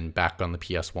VII back on the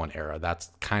PS1 era. That's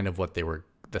kind of what they were,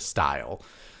 the style.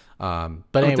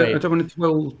 But anyway, I don't want to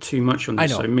dwell too much on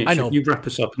this. So Mitch, if you wrap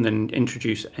us up and then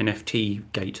introduce NFT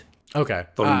Gate. Okay.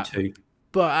 Volume 2.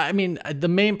 But I mean, the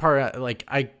main part,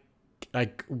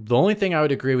 the only thing I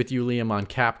would agree with you, Liam, on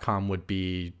Capcom would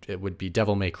be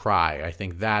Devil May Cry. I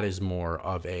think that is more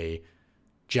of a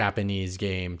Japanese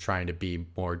game trying to be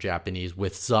more Japanese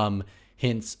with some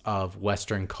hints of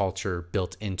Western culture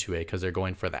built into it, because they're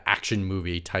going for the action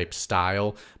movie type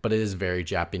style, but it is very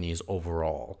Japanese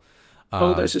overall.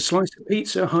 There's a slice of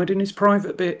pizza hiding his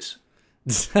private bits.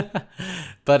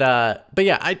 but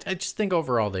yeah, I just think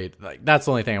overall that's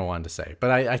the only thing I wanted to say. But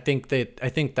I think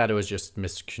that it was just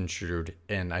misconstrued,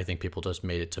 and I think people just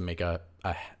made it to make a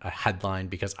headline,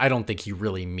 because I don't think he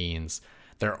really means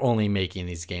they're only making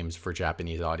these games for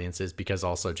Japanese audiences, because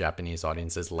also Japanese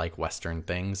audiences like Western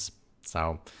things.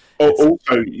 So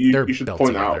also you should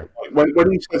point out,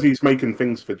 when he says he's making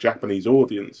things for Japanese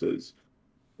audiences,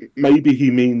 maybe he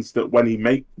means that when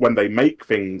they make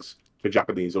things for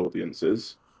Japanese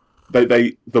audiences,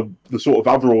 the sort of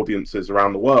other audiences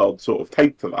around the world sort of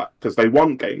take to that, because they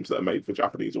want games that are made for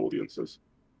Japanese audiences.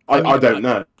 I don't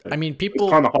know. I mean, people,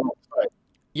 it's kind of hard to say.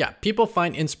 Yeah, people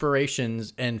find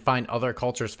inspirations and find other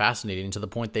cultures fascinating to the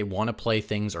point they want to play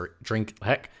things or drink.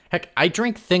 Heck, I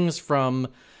drink things from.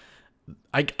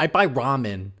 I buy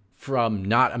ramen from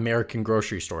not American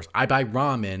grocery stores. I buy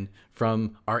ramen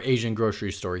from our Asian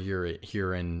grocery store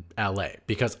here in LA,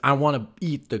 because I want to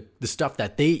eat the stuff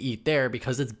that they eat there,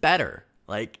 because it's better.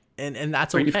 Like, and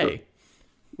that's okay.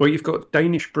 You've got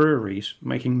Danish breweries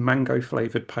making mango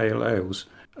flavored pale ales.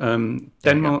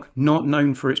 Denmark, not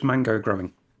known for its mango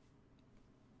growing.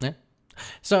 Yeah.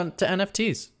 So to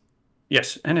NFTs.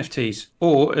 Yes, NFTs,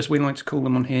 or as we like to call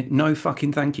them on here, no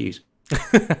fucking thank yous.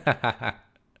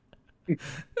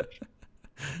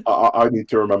 I need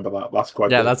to remember that. That's quite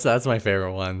good. That's my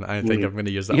favorite one. I think I'm going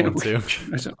to use that one too.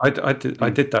 I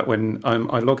did that when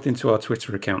I logged into our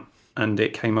Twitter account, and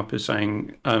it came up as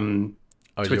saying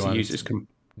Twitter users can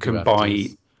buy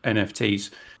NFTs.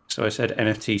 So I said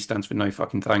NFT stands for no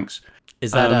fucking thanks.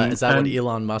 Is that what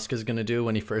Elon Musk is going to do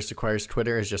when he first acquires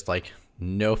Twitter? Is just like,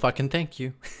 no fucking thank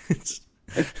you.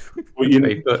 Well,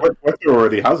 Twitter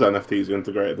already has NFTs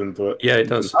integrated into it. Yeah, it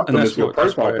does. And that's what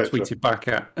I picture. tweeted back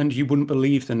at. And you wouldn't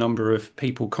believe the number of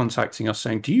people contacting us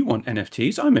saying, do you want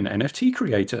NFTs? I'm an NFT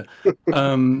creator.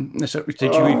 So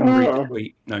did you even read the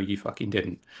tweet? No, you fucking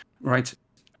didn't. Right.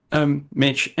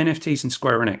 Mitch, NFTs and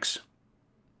Square Enix.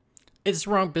 It's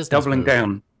the wrong business Doubling move.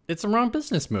 down. It's the wrong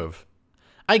business move.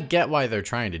 I get why they're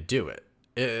trying to do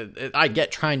it. I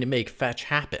get trying to make fetch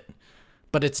happen.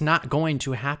 But it's not going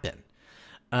to happen.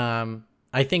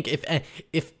 I think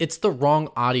if it's the wrong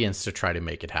audience to try to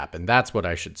make it happen, that's what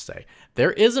I should say.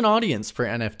 There is an audience for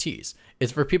NFTs.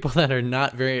 It's for people that are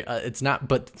not very,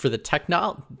 but for the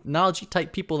technology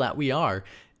type people that we are,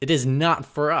 it is not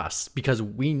for us because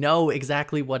we know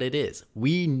exactly what it is.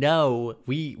 We know,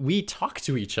 we talk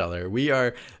to each other. We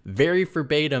are very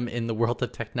verbatim in the world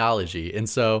of technology. And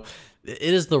so it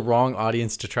is the wrong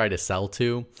audience to try to sell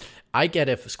to. I get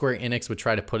if Square Enix would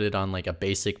try to put it on like a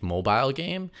basic mobile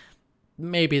game,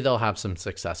 maybe they'll have some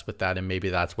success with that and maybe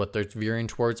that's what they're veering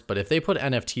towards. But if they put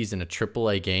NFTs in a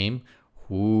AAA game,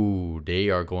 they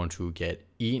are going to get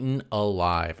eaten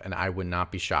alive and I would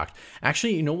not be shocked.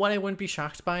 Actually, you know what I wouldn't be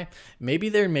shocked by? Maybe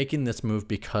they're making this move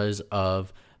because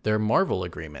of their Marvel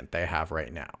agreement they have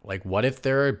right now. Like what if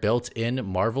there are built-in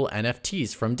Marvel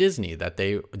NFTs from Disney that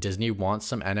Disney wants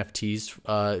some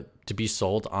NFTs to be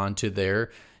sold onto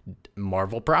their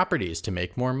Marvel properties to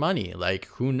make more money. Like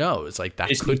who knows? Like that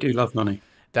Disney do love money.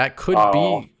 That could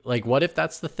be like, what if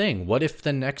that's the thing? What if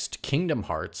the next Kingdom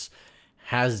Hearts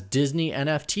has Disney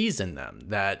NFTs in them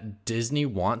that Disney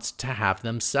wants to have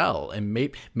them sell? And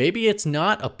maybe it's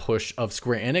not a push of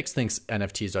Square Enix thinks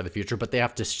NFTs are the future, but they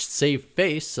have to save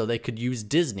face so they could use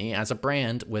Disney as a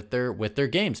brand with their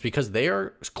games because they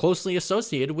are closely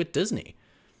associated with Disney.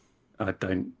 I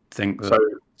don't think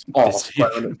that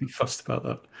Disney would be fussed about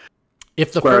that.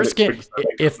 If the first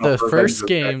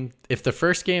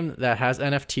game that has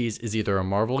NFTs is either a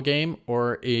Marvel game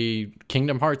or a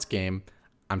Kingdom Hearts game,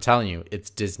 I'm telling you, it's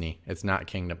Disney. It's not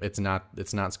Kingdom. It's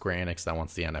not Square Enix that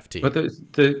wants the NFT. But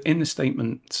in the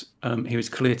statement, he was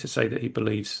clear to say that he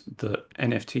believes that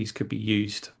NFTs could be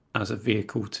used as a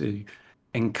vehicle to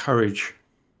encourage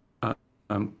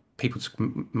people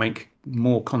to make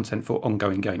more content for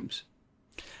ongoing games.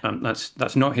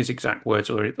 That's not his exact words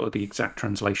or the exact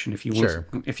translation. If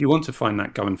you want to find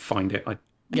that, go and find it.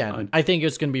 I think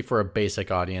it's going to be for a basic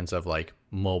audience of like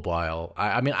mobile.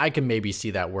 I mean, I can maybe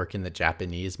see that work in the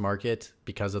Japanese market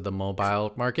because of the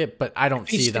mobile market, but I don't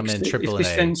see them in AAA. If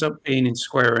this ends up being in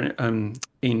Square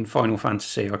in Final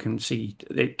Fantasy, I can see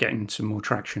it getting some more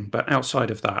traction. But outside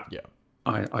of that,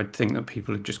 I think that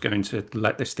people are just going to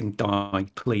let this thing die.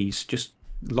 Please, just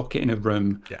lock it in a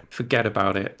room. Forget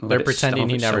about it. They're pretending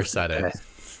he never said it.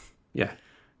 Yeah.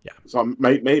 So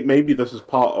maybe this is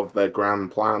part of their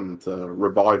grand plan to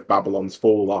revive Babylon's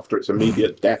Fall after its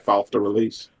immediate death after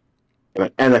release.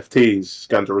 NFTs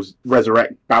going to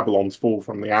resurrect Babylon's Fall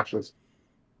from the ashes.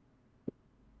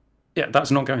 Yeah, that's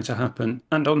not going to happen.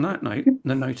 And on that note,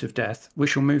 the note of death, we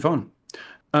shall move on.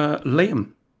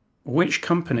 Liam, which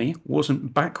company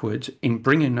wasn't backwards in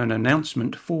bringing an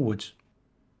announcement forwards?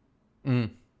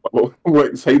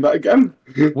 Wait, say that again?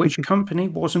 Which company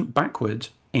wasn't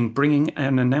backwards in bringing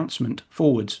an announcement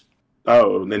forwards?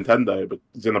 Oh, Nintendo, but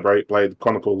Xenoblade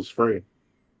Chronicles 3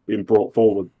 being brought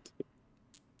forward,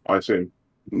 I assume.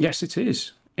 Yes, it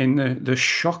is. In the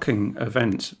shocking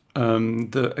event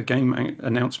that a game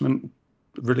announcement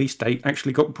release date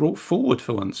actually got brought forward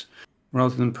for once,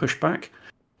 rather than pushed back.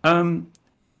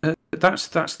 That's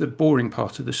the boring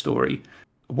part of the story.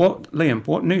 Liam,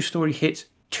 what news story hit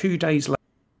 2 days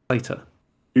later?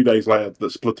 2 days later,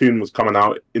 that Splatoon was coming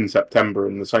out in September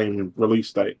in the same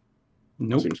release date.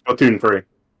 Nope. Splatoon 3.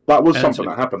 That was something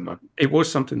that happened, though. It was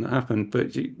something that happened,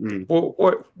 but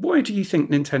why do you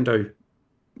think Nintendo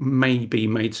maybe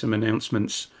made some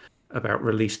announcements about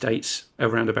release dates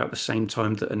around about the same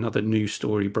time that another news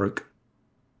story broke?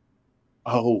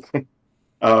 Oh,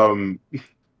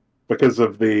 because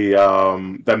of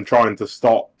the them trying to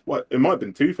stop. Well, it might have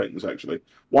been two things actually.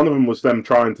 One of them was them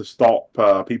trying to stop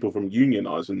people from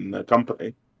unionizing their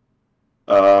company,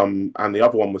 and the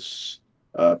other one was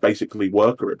basically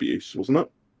worker abuse, wasn't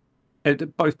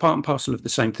it? Both part and parcel of the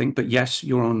same thing, but yes,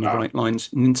 you're on the right lines.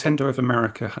 Nintendo of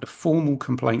America had a formal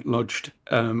complaint lodged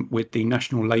with the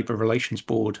National Labor Relations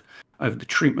Board over the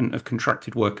treatment of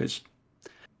contracted workers.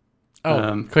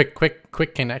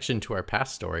 Quick connection to our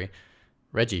past story.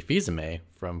 Reggie Fils-Aimé,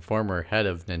 from former head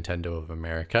of Nintendo of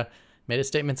America, made a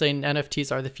statement saying NFTs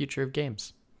are the future of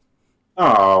games.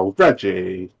 Oh,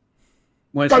 Reggie.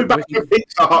 Go back to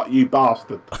Pizza Hut, you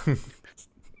bastard.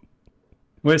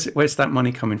 Where's that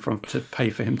money coming from to pay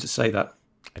for him to say that?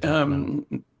 I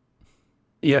don't know.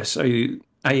 Yeah, so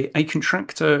a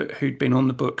contractor who'd been on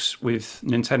the books with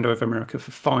Nintendo of America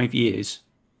for 5 years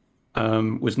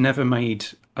was never made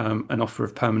an offer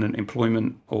of permanent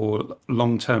employment or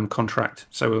long-term contract.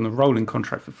 So on a rolling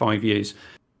contract for 5 years,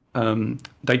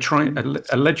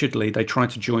 allegedly they tried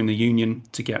to join the union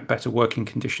to get better working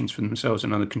conditions for themselves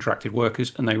and other contracted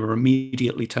workers, and they were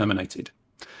immediately terminated.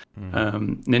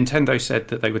 Nintendo said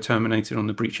that they were terminated on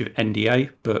the breach of NDA,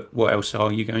 but what else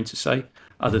are you going to say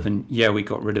other than, yeah, we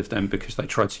got rid of them because they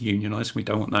tried to unionize. We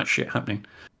don't want that shit happening.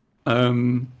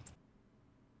 But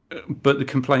the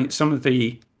complaint, some of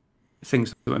the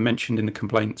things that were mentioned in the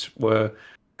complaints were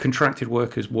contracted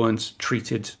workers weren't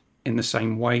treated in the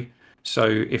same way. So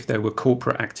if there were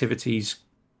corporate activities,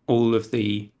 all of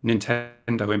the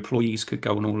Nintendo employees could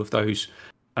go on all of those,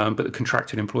 but the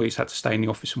contracted employees had to stay in the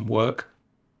office and work.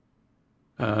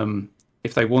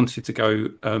 If they wanted to go,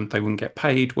 they wouldn't get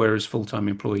paid, whereas full-time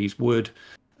employees would.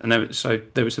 And so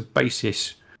there was a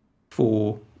basis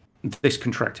for this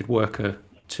contracted worker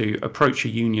to approach a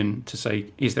union to say,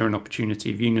 is there an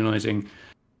opportunity of unionizing?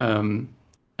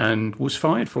 And was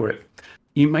fired for it.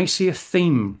 You may see a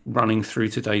theme running through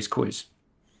today's quiz.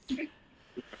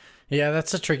 Yeah,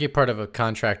 that's a tricky part of a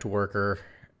contract worker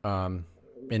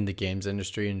in the games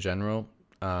industry in general.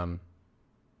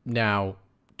 Now,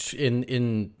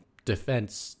 in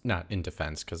defense, not in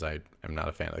defense, because I am not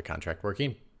a fan of the contract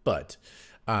working, but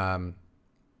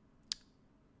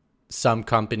some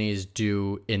companies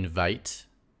do invite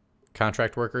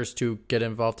contract workers to get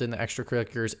involved in the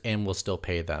extracurriculars and will still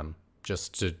pay them,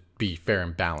 just to be fair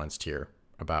and balanced here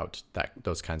about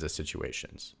those kinds of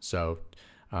situations. So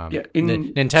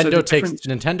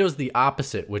Nintendo's the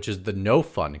opposite, which is the no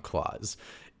fun clause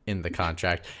in the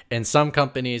contract, and some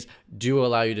companies do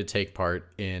allow you to take part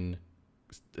in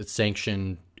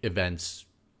sanctioned events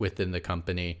within the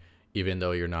company, even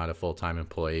though you're not a full-time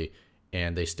employee,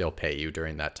 and they still pay you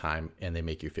during that time and they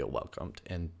make you feel welcomed.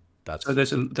 And that's so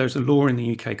there's a law in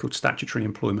the UK called statutory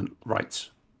employment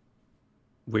rights,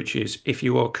 which is if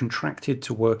you are contracted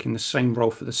to work in the same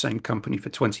role for the same company for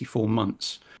 24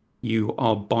 months, you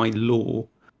are by law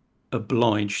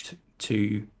obliged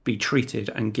to be treated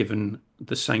and given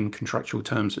the same contractual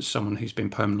terms as someone who's been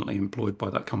permanently employed by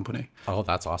that company. Oh,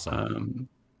 that's awesome.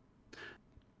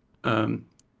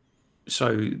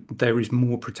 So there is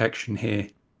more protection here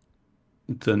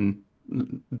than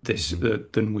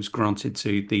than was granted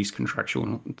to these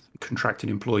contracted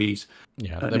employees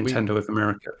at Nintendo of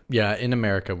America. Yeah, in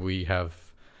America we have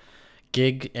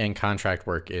gig and contract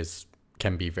work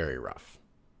can be very rough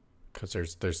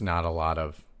because there's not a lot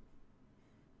of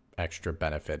extra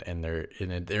benefit, and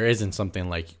there isn't something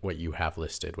like what you have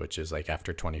listed, which is like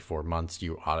after 24 months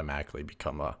you automatically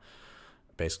become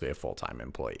basically a full-time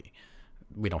employee.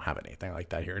 We don't have anything like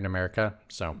that here in America.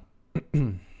 So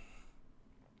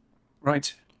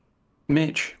right,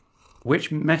 Mitch,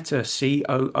 which Meta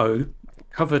COO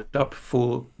covered up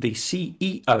for the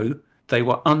CEO they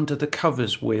were under the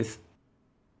covers with?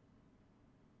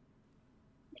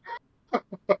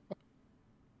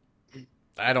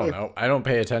 I don't know. I don't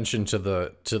pay attention to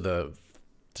the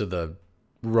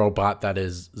robot that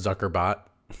is Zuckerbot.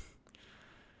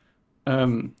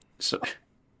 So,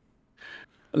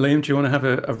 Liam, do you want to have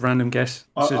a random guess?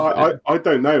 I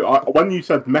don't know. When you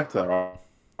said Meta,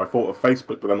 I thought of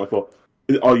Facebook, but then I thought,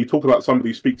 are you talking about somebody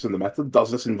who speaks in the Meta?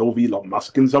 Does this involve Elon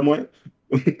Musk in some way?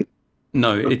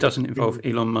 No, it doesn't involve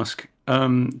Elon Musk.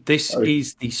 This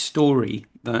is the story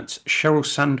that Sheryl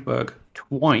Sandberg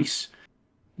twice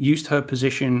used her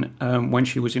position when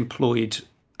she was employed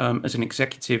as an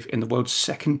executive in the world's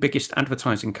second biggest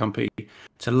advertising company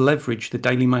to leverage the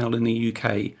Daily Mail in the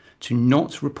UK to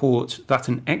not report that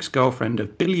an ex-girlfriend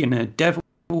of billionaire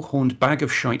devil-horned bag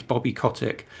of shite Bobby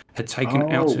Kotick had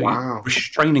taken out a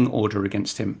restraining order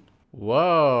against him.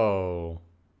 Whoa.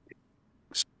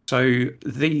 So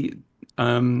the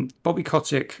Bobby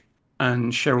Kotick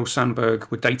and Sheryl Sandberg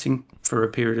were dating for a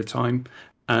period of time,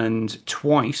 and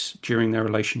twice during their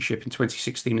relationship in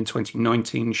 2016 and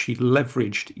 2019, she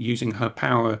leveraged using her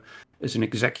power as an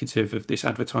executive of this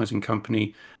advertising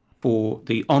company for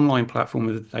the online platform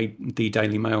of the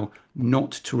Daily Mail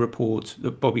not to report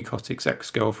that Bobby Kotick's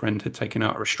ex-girlfriend had taken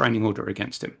out a restraining order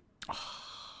against him.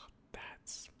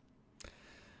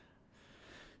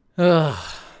 So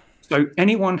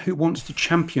anyone who wants to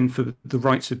champion for the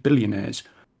rights of billionaires,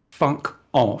 fuck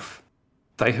off.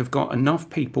 They have got enough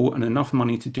people and enough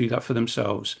money to do that for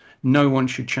themselves. No one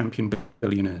should champion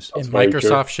billionaires. And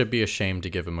Microsoft should be ashamed to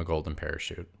give him a golden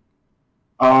parachute.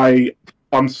 I'm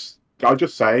I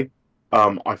just say,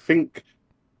 I think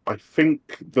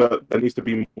that there needs to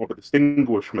be more of a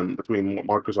distinguishment between what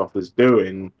Microsoft is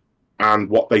doing and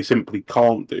what they simply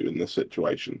can't do in this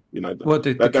situation. You know, well,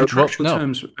 the contractual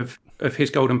terms of his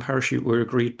golden parachute were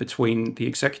agreed between the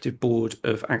executive board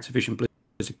of Activision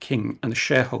Blizzard King and the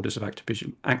shareholders of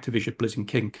Activision Blizzard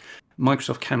King.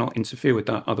 Microsoft cannot interfere with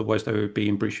that, otherwise they would be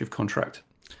in breach of contract.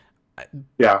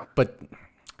 Yeah, but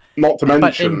not to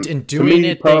mention, but in doing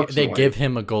it, they give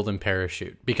him a golden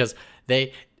parachute because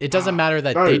it doesn't matter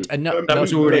that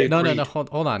was already agreed. No,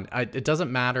 hold on. It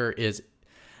doesn't matter is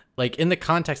like in the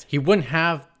context, he wouldn't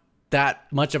have that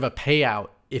much of a payout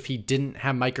if he didn't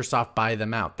have Microsoft buy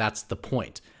them out. That's the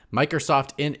point.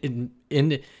 Microsoft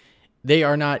they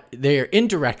are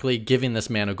indirectly giving this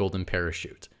man a golden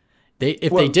parachute.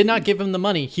 If they did not give him the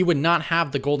money, he would not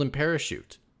have the golden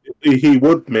parachute. He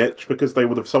would, Mitch, because they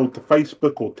would have sold to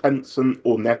Facebook or Tencent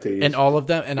or NetEase. And all of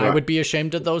them, and I would be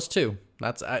ashamed of those too.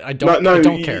 I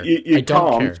don't care. You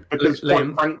don't care. Because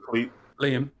quite frankly...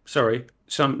 Liam, sorry.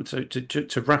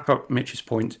 To wrap up Mitch's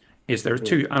point, is there are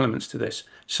two elements to this.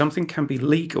 Something can be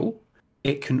legal,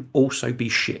 it can also be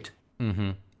shit.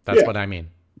 Mm-hmm. That's what I mean.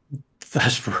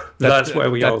 That's where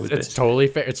we are with this. It's totally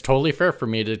fair. It's totally fair for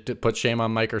me to put shame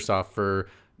on Microsoft for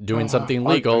doing something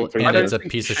legal, and it's a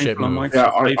piece of shit move.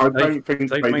 Yeah, I don't think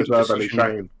they deserve any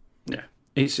shame. Yeah,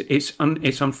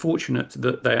 it's unfortunate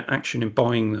that their action in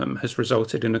buying them has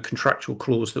resulted in a contractual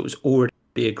clause that was already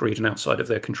agreed and outside of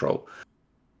their control.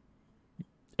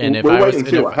 And in a lot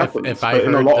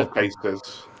of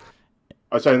cases,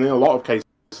 I say in a lot of cases,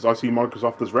 I see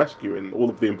Microsoft as rescuing all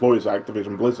of the employees at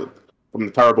Activision Blizzard from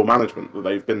the terrible management that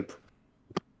they've been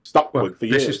stuck with for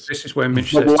years. This is where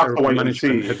Mitch says terrible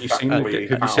management. Have you seen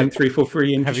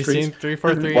 343 Industries? Have you seen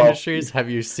 343 Industries? Have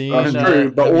you seen? That's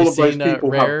true, but all of those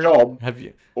people have jobs. Have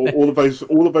you? all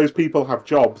of those people have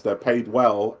jobs. They're paid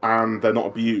well and they're not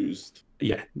abused.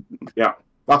 Yeah.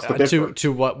 That's the difference.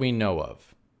 To what we know of.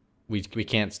 We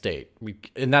can't state,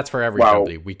 and that's for every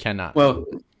company. We cannot. Well,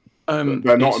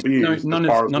 they're not abused. None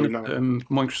of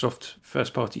Microsoft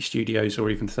first-party studios or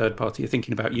even third-party are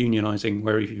thinking about unionizing.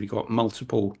 Where you've got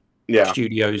multiple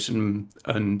studios and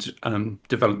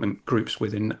development groups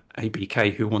within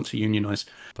ABK who want to unionize.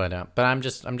 But I'm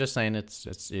just saying it's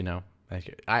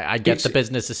I get the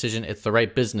business decision. It's the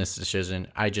right business decision.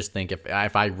 I just think if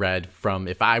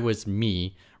I was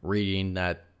me reading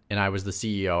that. And I was the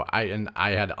CEO, I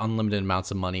had unlimited amounts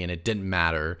of money, and it didn't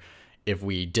matter if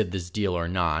we did this deal or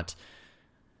not.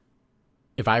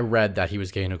 If I read that he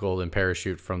was getting a golden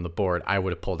parachute from the board, I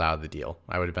would have pulled out of the deal.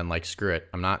 I would have been like, "Screw it!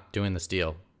 I'm not doing this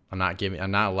deal. I'm not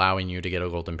allowing you to get a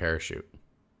golden parachute."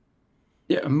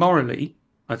 Yeah, morally,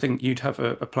 I think you'd have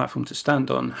a platform to stand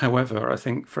on. However, I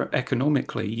think for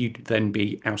economically, you'd then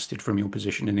be ousted from your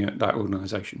position in that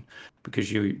organisation because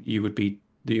you would be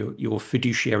your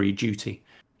fiduciary duty.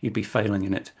 You'd be failing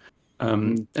in it.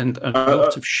 And a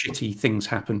lot of shitty things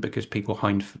happen because people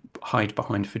hide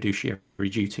behind fiduciary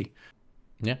duty.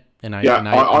 Yeah,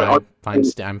 I'm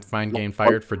fine getting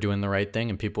fired for doing the right thing,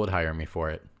 and people would hire me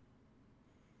for it.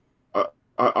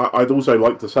 I'd also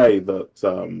like to say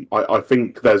that I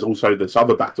think there's also this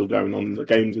other battle going on in the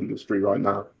games industry right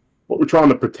now. What we're trying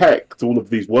to protect all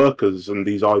of these workers and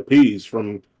these IPs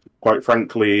from, quite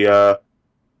frankly,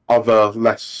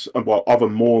 other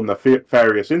more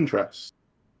nefarious interests,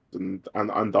 and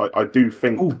I do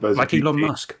think there's like Elon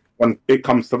Musk when it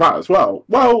comes to that as well.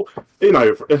 Well,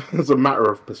 as a matter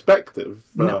of perspective,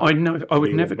 I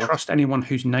would never trust anyone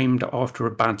who's named after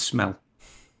a bad smell.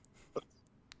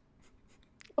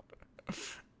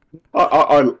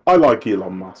 I like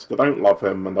Elon Musk. I don't love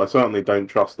him, and I certainly don't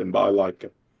trust him, but I like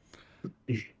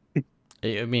him.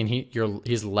 I mean,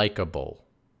 he's likable.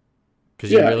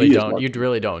 Because we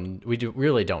really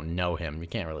don't know him. You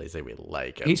can't really say we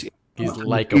like him. He's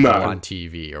likable on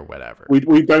TV or whatever.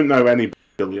 We don't know any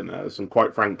billionaires, and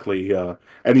quite frankly,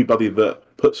 anybody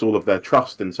that puts all of their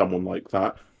trust in someone like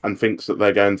that and thinks that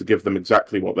they're going to give them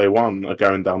exactly what they want are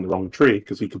going down the wrong tree,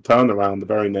 because he could turn around the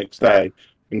very next day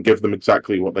and give them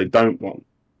exactly what they don't want.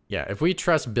 Yeah, if we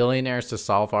trust billionaires to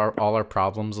solve all our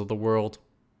problems of the world,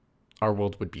 our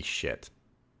world would be shit.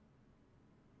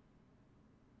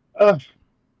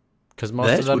 Because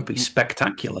most of them would be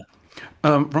spectacular.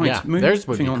 Right, yeah, theirs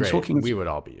would be great. We would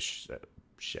all be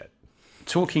shit.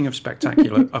 Talking of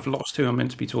spectacular, I've lost who I'm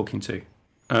meant to be talking to.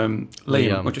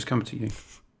 Liam, I'll just come to you.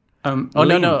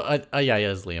 Liam, no, it's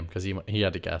Liam, because he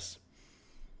had to guess.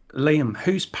 Liam,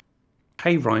 whose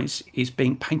pay rise is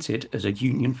being painted as a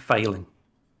union failing?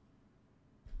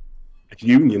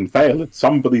 Union failing?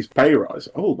 Somebody's pay rise?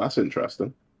 Oh, that's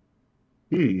interesting.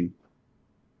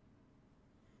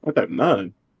 I don't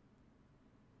know.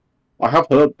 I have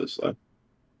heard this though.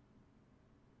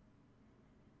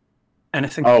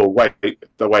 Anything? Oh wait,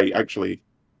 actually.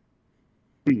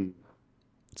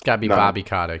 It's got to be No. Bobby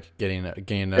Kotick getting a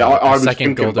I was second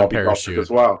thinking golden Bobby Kotick parachute. as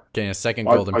well. Getting a second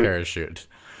I- golden I- parachute.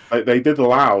 They did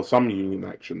allow some union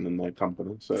action in their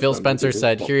company. So Phil then Spencer they did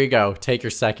said, well. "Here you go. Take your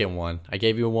second one. I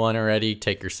gave you one already.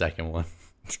 Take your second one."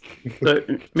 So,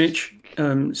 Mitch,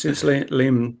 since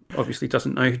Liam obviously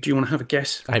doesn't know, do you want to have a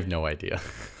guess? I have no idea.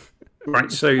 Right.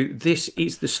 So this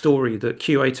is the story that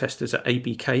QA testers at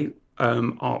ABK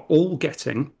are all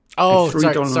getting. Oh, a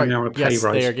 $3 an hour pay Yes,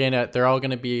 rise. they're all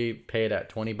gonna be paid at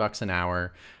 $20 an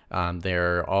hour.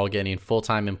 They're all getting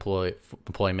full-time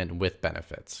employment with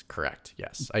benefits. Correct.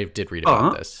 Yes, I did read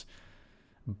about this,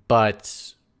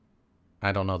 but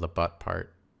I don't know the but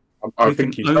part. I You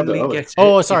think can you said it only earlier. get it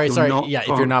Oh, if sorry. you're not Yeah, if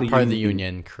you're not part of the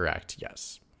union, correct.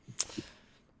 Yes.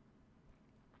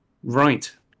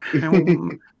 Right.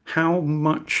 How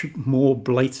much more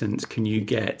blatant can you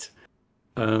get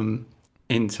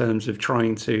in terms of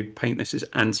trying to paint this as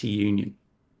anti-union?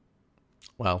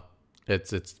 Well,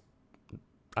 it's.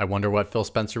 I wonder what Phil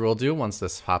Spencer will do once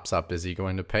this pops up. Is he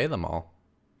going to pay them all?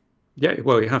 Yeah,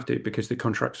 well, you have to because the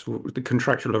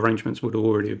contractual arrangements would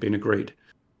already have been agreed.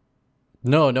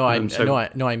 No, so-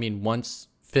 I mean once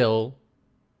Phil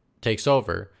takes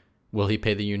over, will he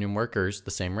pay the union workers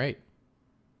the same rate?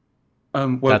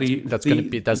 Well, That's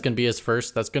going to be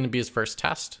his first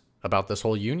test about this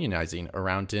whole unionizing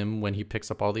around him when he picks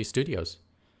up all these studios.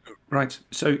 Right.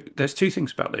 So there's two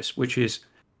things about this, which is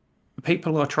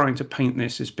people are trying to paint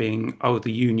this as being, oh,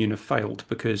 the union have failed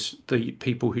because the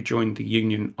people who joined the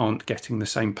union aren't getting the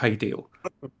same pay deal.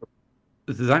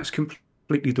 That's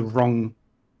completely the wrong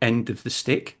end of the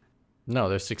stick. No,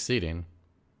 they're succeeding.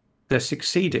 They're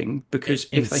succeeding because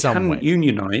In if they some hadn't way.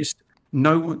 unionized,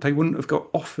 they wouldn't have got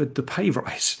offered the pay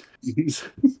rise.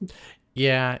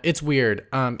 Yeah, it's weird.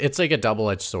 It's like a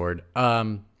double-edged sword.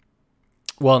 Well,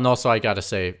 and also I gotta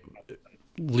say,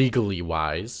 legally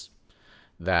wise,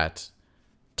 that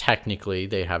technically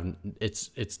they have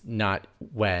it's not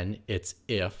when, it's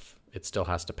if it still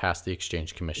has to pass the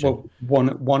Exchange Commission. Well,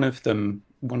 one of the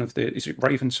is it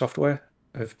Raven Software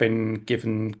have been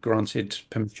granted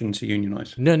permission to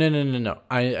unionize. No.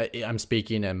 I'm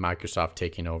speaking of Microsoft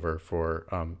taking over for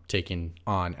taking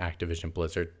on Activision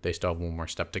Blizzard. They still have one more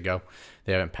step to go.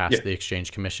 They haven't passed the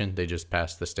Exchange Commission. They just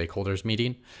passed the stakeholders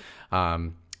meeting.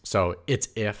 So it's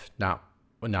if, not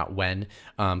when.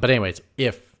 But anyways,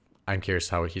 if, I'm curious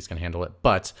how he's going to handle it.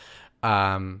 But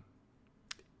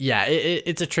yeah,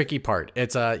 it's a tricky part.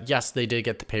 It's yes, they did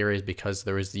get the pay raise because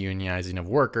there was the unionizing of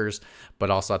workers, but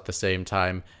also at the same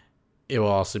time, it will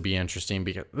also be interesting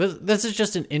because this is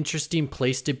just an interesting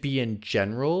place to be in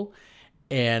general.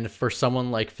 And for someone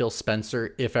like Phil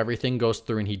Spencer, if everything goes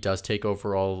through and he does take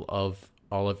over all of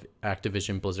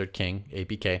Activision Blizzard King,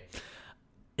 ABK,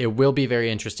 it will be very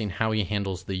interesting how he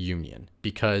handles the union,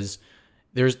 because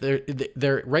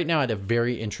they're right now at a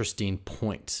very interesting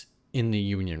point in the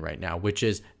union right now, which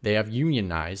is they have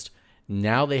unionized.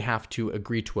 Now they have to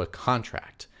agree to a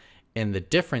contract. And the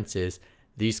difference is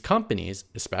these companies,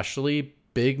 especially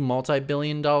big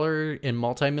multi-billion dollar and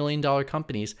multi-million dollar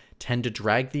companies, tend to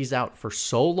drag these out for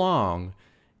so long.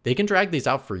 They can drag these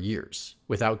out for years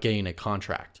without getting a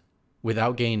contract,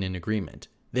 without getting an agreement.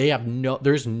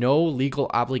 There's no legal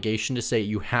obligation to say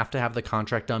you have to have the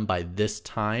contract done by this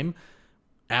time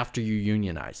after you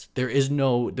unionize. There is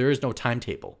no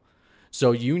timetable.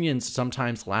 So unions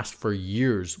sometimes last for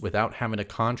years without having a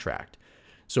contract.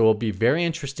 So it'll be very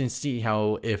interesting to see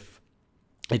how, if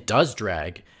it does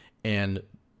drag and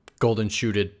golden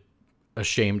shooted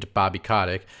ashamed Bobby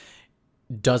Kotick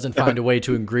doesn't find a way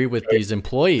to agree with these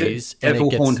employees, and it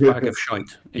Devil-horned gets bag of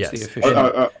shite. It's Yes. the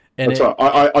official.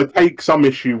 I take some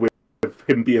issue with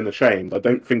him being ashamed. I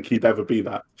don't think he'd ever be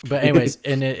that. But anyways,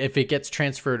 and if it gets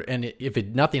transferred, and if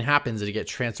nothing happens, and it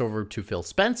gets transferred over to Phil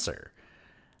Spencer,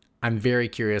 I'm very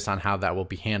curious on how that will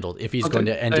be handled. If he's going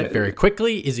to end it very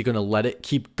quickly, is he going to let it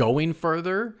keep going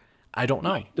further? I don't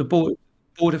know. The board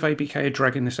of ABK are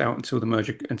dragging this out until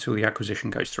the acquisition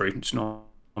goes through. It's not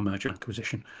a merger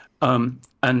acquisition. And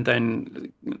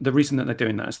then the reason that they're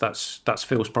doing that is that's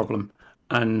Phil's problem.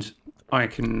 And I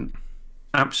can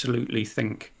absolutely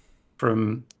think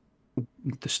from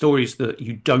the stories that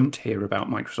you don't hear about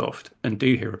Microsoft and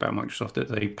do hear about Microsoft that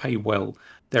they pay well,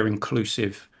 they're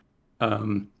inclusive,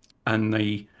 and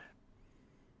they.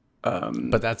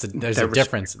 But there's a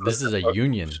difference. This is a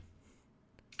union.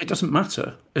 It doesn't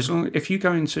matter if you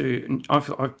go into.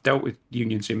 I've dealt with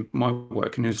unions in my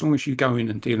work, and as long as you go in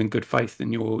and deal in good faith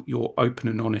and you're open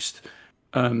and honest,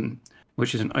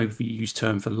 which is an overused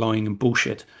term for lying and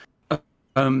bullshit.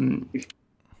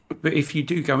 but if you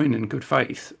do go in good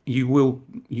faith, you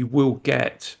will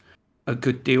get a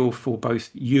good deal for both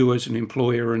you as an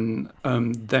employer and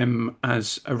them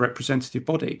as a representative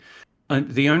body. And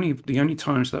the only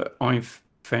times that I've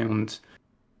found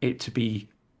it to be,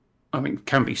 I mean,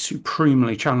 can be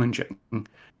supremely challenging,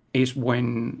 is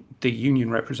when the union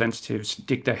representatives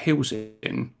dig their heels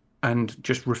in and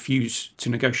just refuse to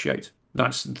negotiate.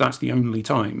 That's the only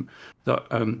time that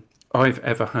I've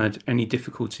ever had any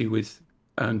difficulty with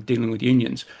dealing with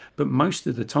unions. But most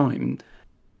of the time,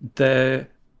 they're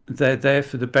there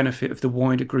for the benefit of the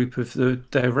wider group of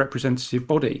their representative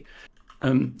body.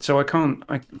 So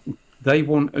they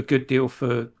want a good deal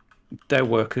for their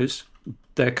workers.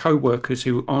 Their co-workers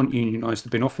who aren't unionised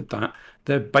have been offered that.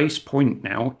 Their base point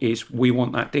now is we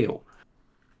want that deal.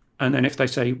 And then if they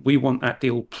say we want that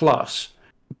deal plus,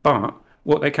 but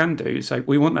what they can do is say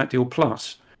we want that deal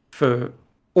plus for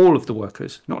all of the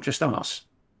workers, not just us.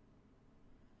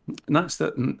 And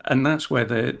that's where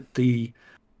the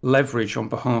leverage on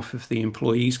behalf of the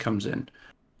employees comes in.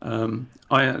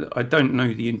 I don't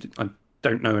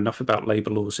know enough about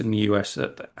labour laws in the US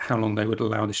how long they would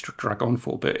allow this to drag on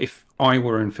for. But if I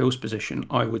were in Phil's position,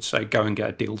 I would say go and get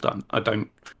a deal done. I don't.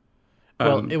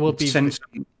 Well, it will be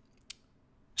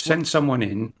send someone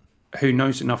in who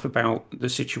knows enough about the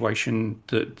situation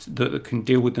that can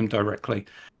deal with them directly,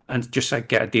 and just say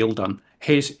get a deal done.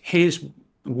 Here's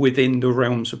within the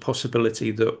realms of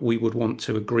possibility that we would want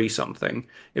to agree something.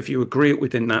 If you agree it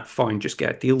within that, fine, just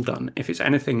get a deal done. If it's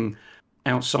anything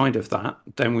outside of that,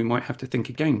 then we might have to think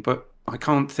again. But I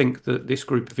can't think that this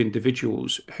group of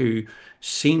individuals who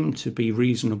seem to be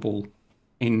reasonable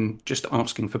in just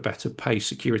asking for better pay,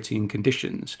 security and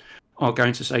conditions are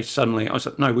going to say suddenly, I was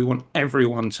like, no, we want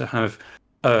everyone to have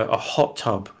a hot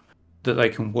tub that they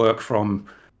can work from,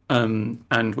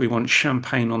 and we want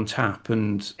champagne on tap,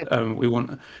 and we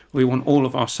want all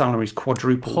of our salaries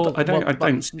quadrupled. I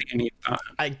don't see any of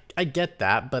that. I get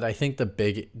that, but I think the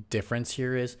big difference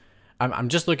here is I'm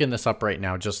just looking this up right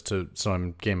now so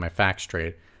I'm getting my facts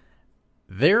straight.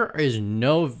 There is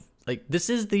no, like,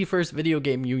 this is the first video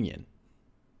game union.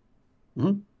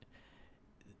 Mm-hmm.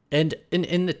 And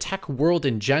in the tech world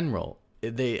in general,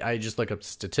 I just look up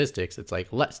statistics. It's like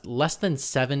less than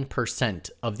 7%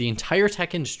 of the entire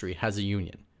tech industry has a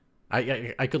union.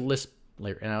 I could list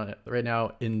right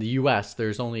now in the US,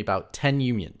 there's only about 10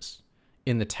 unions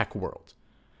in the tech world.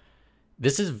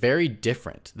 This is very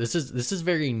different. This is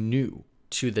very new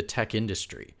to the tech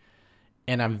industry.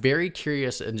 And I'm very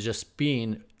curious in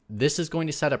this is going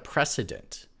to set a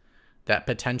precedent that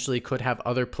potentially could have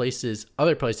other places,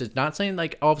 not saying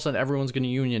like all of a sudden everyone's going to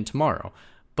union tomorrow,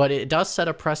 but it does set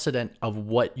a precedent of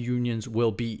what unions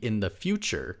will be in the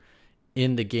future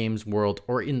in the games world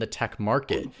or in the tech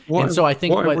market. And so I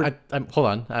think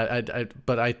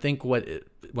but I think what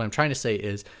I'm trying to say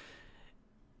is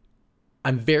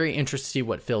I'm very interested to see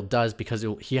what Phil does, because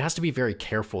he has to be very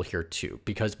careful here too,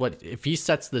 because if he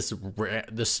sets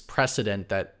this precedent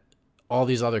that all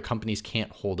these other companies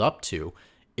can't hold up to,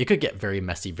 it could get very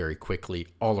messy very quickly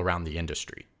all around the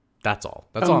industry. That's all.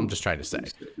 That's all I'm just trying to say.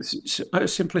 At a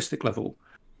simplistic level,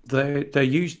 they're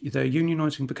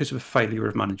unionizing because of a failure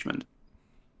of management.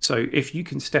 So if you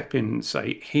can step in and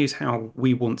say, here's how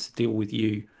we want to deal with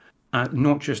you,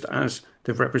 not just as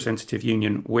the representative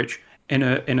union, which in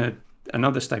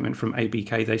another statement from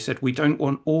ABK, they said, we don't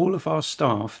want all of our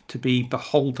staff to be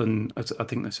beholden, I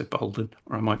think they said beholden,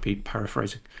 or I might be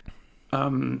paraphrasing,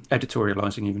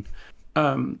 editorializing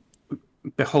even,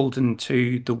 beholden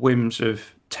to the whims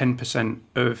of 10%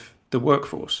 of the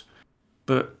workforce.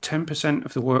 But 10%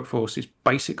 of the workforce is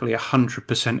basically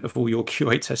 100% of all your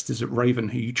QA testers at Raven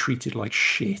who you treated like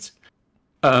shit.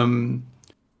 Going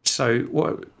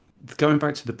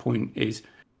back to the point is,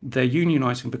 they're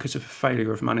unionizing because of a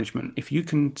failure of management. If you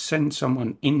can send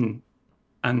someone in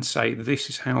and say, this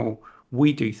is how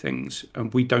we do things,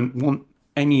 and we don't want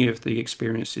any of the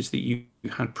experiences that you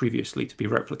had previously to be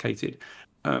replicated,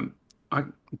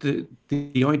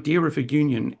 the idea of a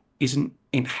union isn't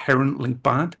inherently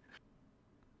bad.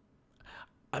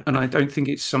 And I don't think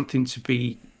it's something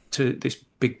to this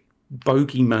big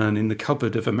bogeyman in the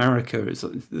cupboard of America. It's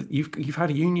like, you've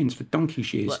had unions for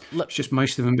donkey's years. It's just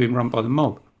most of them being run by the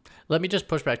mob. Let me just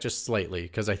push back just slightly,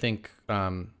 because I think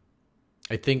the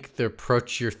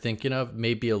approach you're thinking of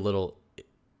may be a little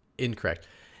incorrect.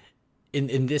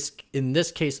 In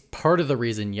this case, part of the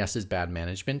reason, yes, is bad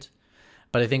management,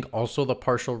 but I think also the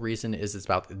partial reason is it's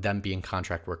about them being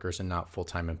contract workers and not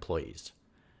full-time employees,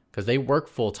 because they work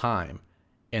full-time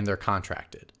and they're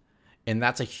contracted. And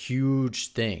that's a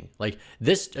huge thing. Like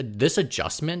this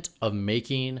adjustment of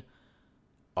making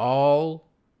all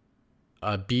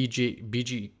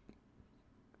BG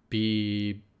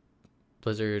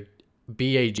Blizzard,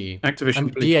 BAG,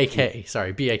 Activision BAK.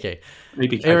 Sorry, BAK.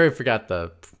 ABK. I already forgot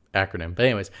the acronym, but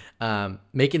anyways,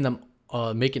 making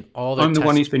all their I'm the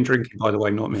one who's been drinking, by the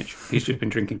way, not Mitch. He's just been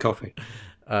drinking coffee.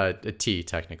 Tea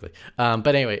technically.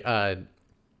 But anyway,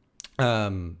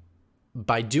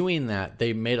 by doing that,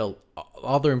 they made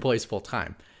all their employees full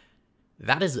time.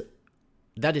 That is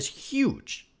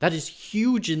huge. That is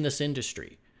huge in this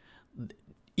industry.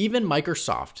 Even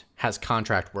Microsoft has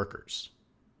contract workers.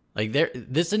 Like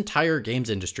this entire games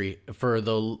industry for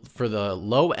the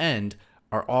low end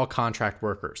are all contract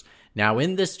workers. Now,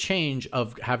 in this change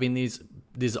of having these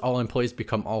all employees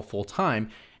become all full time,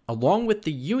 along with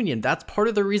the union, that's part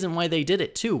of the reason why they did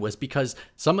it too, was because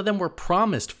some of them were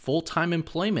promised full-time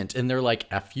employment and they're like,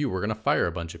 F you, we're going to fire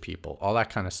a bunch of people, all that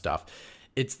kind of stuff.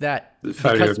 It's that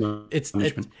because it's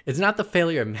not the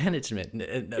failure of management.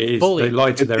 They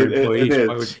lied to their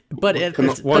employees.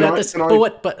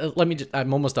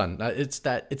 I'm almost done. It's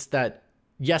that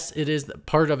yes, it is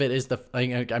part of it is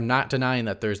I'm not denying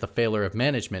that there's the failure of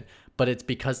management, but it's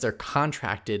because they're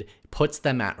contracted puts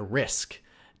them at risk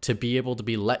to be able to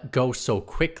be let go so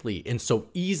quickly and so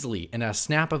easily in a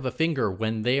snap of a finger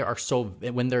when there's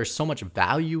so much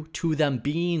value to them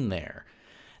being there,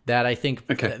 that I think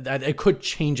that it could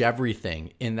change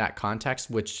everything in that context,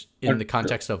 which in the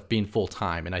context of being full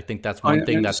time. And I think that's one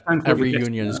thing that every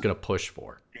union is going to push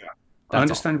for. Yeah. I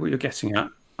understand what you're getting at.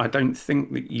 I don't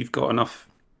think that you've got enough,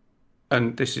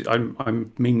 and this is I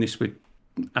mean this with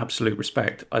absolute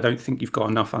respect. I don't think you've got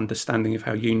enough understanding of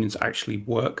how unions actually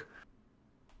work.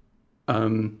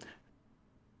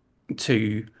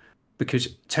 Because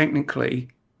technically,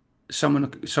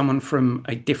 someone from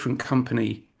a different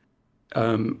company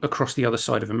across the other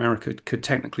side of America could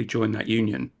technically join that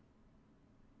union,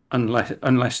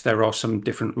 unless there are some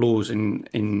different laws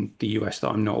in the US that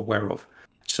I'm not aware of.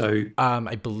 So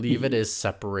I believe it is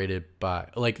separated by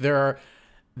there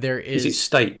is. Is it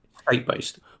state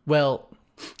based? Well,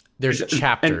 there's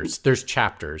chapters. There's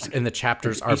chapters, and the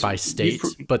chapters are by state.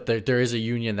 But there is a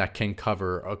union that can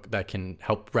cover that can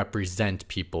help represent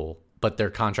people. But their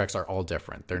contracts are all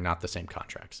different. They're not the same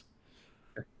contracts.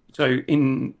 So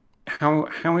in how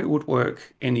it would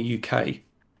work in the UK,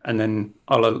 and then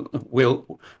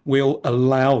we'll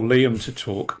allow Liam to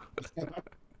talk.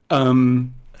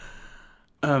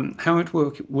 How it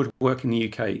would work in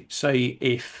the UK. Say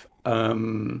if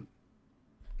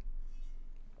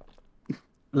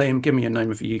Liam, give me a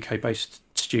name of a UK-based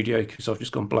studio because I've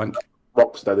just gone blank.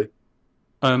 Rocksteady.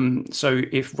 So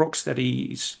if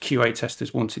Rocksteady's QA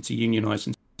testers wanted to unionize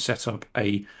and set up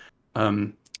a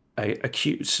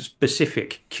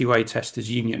specific QA testers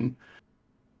union,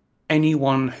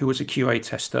 anyone who was a QA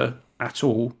tester at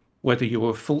all, whether you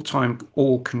were a full-time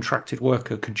or contracted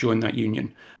worker, could join that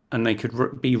union, and they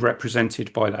could be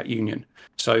represented by that union.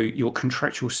 So your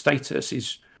contractual status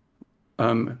is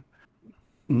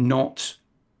not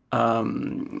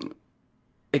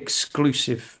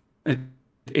exclusive.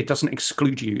 It doesn't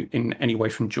exclude you in any way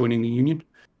from joining the union.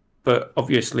 But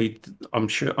obviously, I'm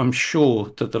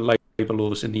sure that the labour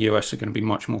laws in the US are going to be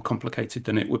much more complicated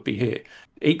than it would be here.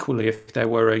 Equally, if there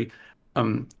were a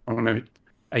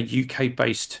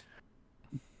UK-based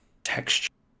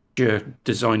texture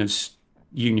designers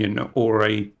union or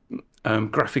a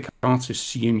graphic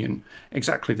artists union,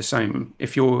 exactly the same.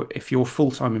 If you're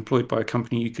full-time employed by a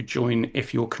company, you could join.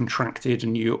 If you're contracted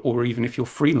or even if you're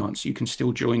freelance, you can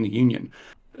still join the union,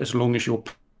 as long as you're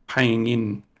paying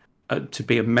in to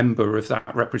be a member of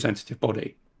that representative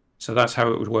body. So that's how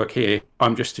it would work here.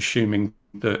 I'm just assuming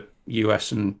that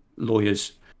US and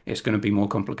lawyers, it's going to be more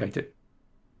complicated.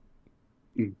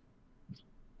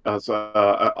 As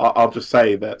I'll just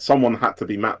say that someone had to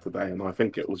be Matt today, and I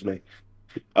think it was me.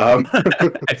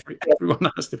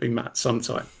 Everyone has to be Matt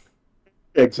sometime.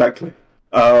 Exactly.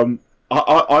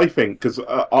 I think because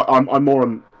I'm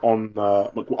more on.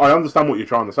 I understand what you're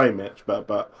trying to say, Mitch,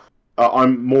 but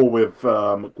I'm more with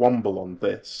McWomble on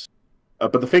this.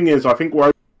 But the thing is, I think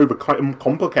we're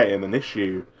overcomplicating an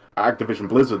issue at Activision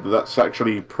Blizzard that's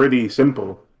actually pretty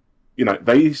simple. You know,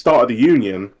 they started a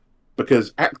union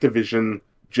because Activision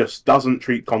just doesn't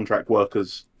treat contract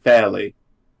workers fairly.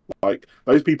 Like,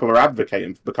 those people are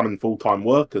advocating for becoming full-time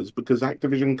workers because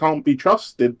Activision can't be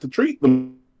trusted to treat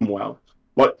them well.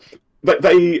 Like,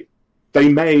 they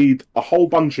made a whole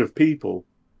bunch of people,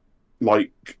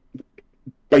 like,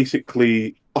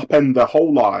 basically upend their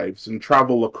whole lives and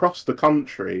travel across the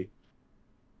country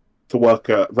to work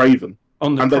at Raven.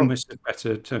 On the promise of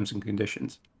better terms and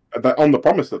conditions. On the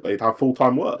promise that they'd have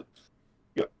full-time work.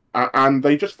 Yeah. And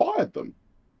they just fired them.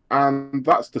 And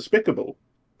that's despicable.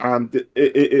 And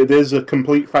it is a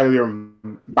complete failure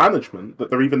in management that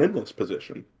they're even in this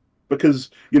position. Because,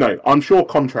 I'm sure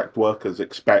contract workers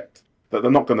expect that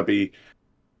they're not going to be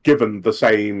given the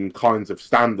same kinds of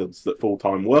standards that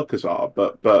full-time workers are.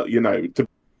 But to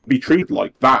be treated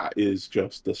like that is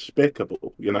just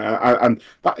despicable, and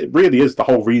that really is the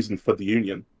whole reason for the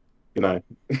union, I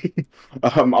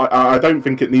don't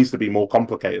think it needs to be more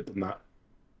complicated than that,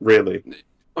 really.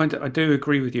 I do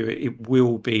agree with you. It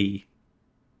will be.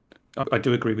 I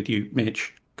do agree with you,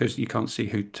 Mitch, because you can't see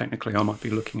who technically I might be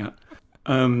looking at.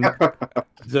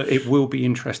 That it will be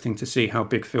interesting to see how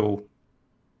Big Phil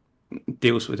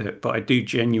deals with it, but I do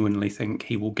genuinely think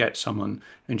he will get someone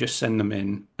and just send them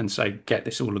in and say, get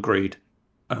this all agreed.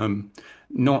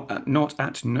 Not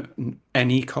at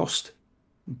any cost,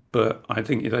 but I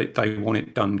think they want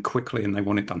it done quickly and they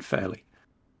want it done fairly.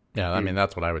 Yeah, I mean,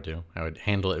 that's what I would do. I would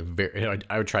handle it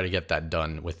I would try to get that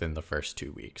done within the first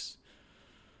 2 weeks.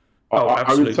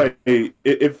 I would say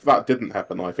if that didn't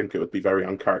happen, I think it would be very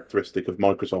uncharacteristic of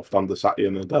Microsoft under Satya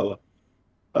Nadella.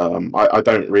 I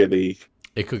don't really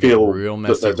it could get real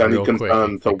messy that there's any real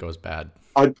concern quick if it goes bad.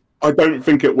 I don't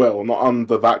think it will, not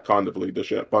under that kind of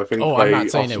leadership. I think I'm not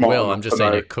saying it will, I'm just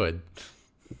saying it could.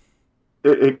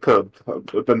 It could.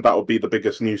 Then that would be the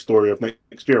biggest news story of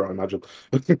next year, I imagine,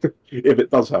 if it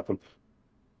does happen.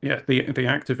 Yeah, the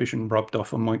Activision rubbed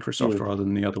off on Microsoft rather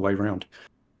than the other way around.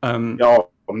 Oh no.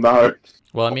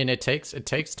 Well, I mean, it takes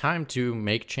time to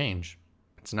make change.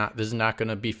 This is not going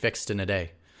to be fixed in a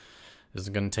day. This is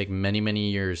going to take many,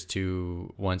 many years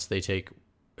if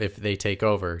they take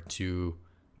over, to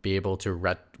be able to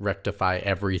rectify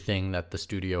everything that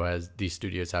these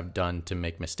studios have done to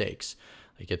make mistakes.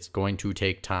 Like, it's going to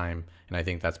take time, and I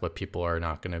think that's what people are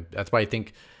not going to. That's why I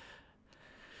think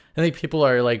people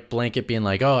are like blanket being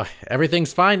like, oh,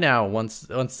 everything's fine now once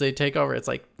they take over. It's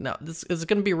like, no, this is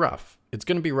going to be rough. It's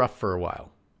going to be rough for a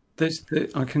while.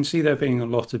 I can see there being a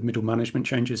lot of middle management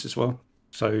changes as well.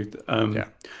 So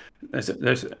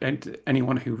there's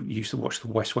anyone who used to watch The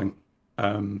West Wing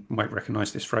might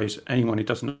recognize this phrase. Anyone who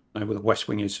doesn't know what The West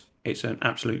Wing is, it's an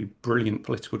absolutely brilliant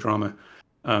political drama.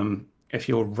 If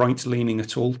you're right-leaning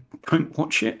at all, don't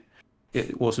watch it.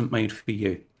 It wasn't made for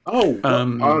you. Oh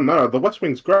no, The West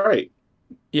Wing's great.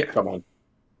 Yeah, come on,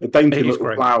 the dainty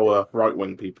little flower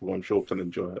right-wing people, I'm sure, can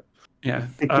enjoy it. Yeah,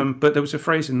 but there was a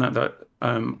phrase in that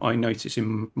I noticed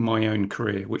in my own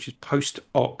career, which is post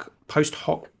hoc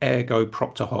ergo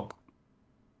propter hoc.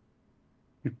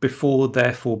 Before,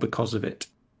 therefore, because of it.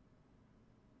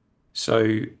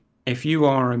 So if you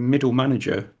are a middle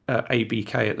manager at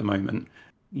ABK at the moment,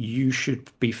 you should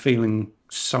be feeling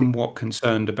somewhat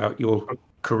concerned about your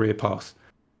career path,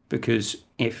 because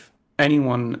if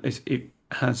anyone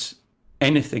has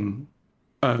anything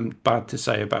bad to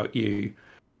say about you,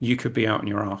 you could be out on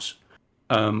your ass.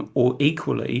 Or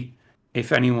equally,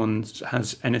 if anyone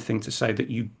has anything to say that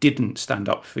you didn't stand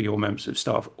up for your members of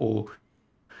staff, or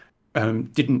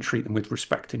didn't treat them with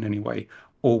respect in any way,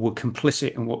 or were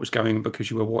complicit in what was going on because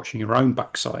you were watching your own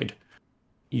backside,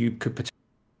 you could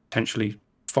potentially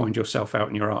find yourself out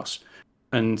in your ass.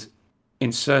 And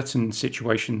in certain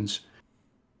situations,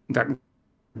 that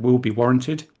will be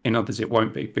warranted. In others, it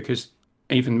won't be, because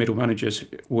even middle managers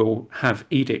will have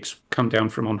edicts come down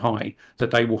from on high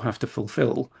that they will have to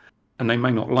fulfill, and they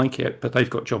may not like it, but they've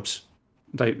got jobs.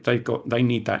 They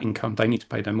need that income. They need to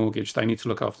pay their mortgage. They need to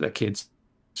look after their kids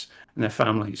and their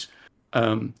families.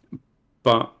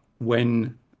 But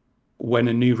when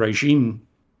a new regime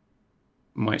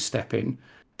might step in,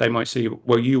 they might say,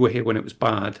 well, you were here when it was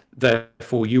bad,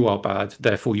 therefore you are bad,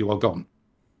 therefore you are gone.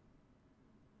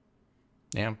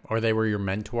 Yeah, or they were your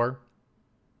mentor,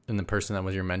 and the person that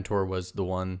was your mentor was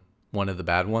one of the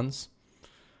bad ones.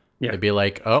 Yeah. They'd be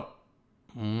like, oh,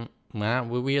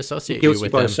 we associate Guilty you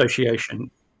with by them. Association.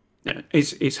 Yeah,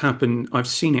 it's happened. I've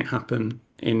seen it happen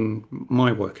in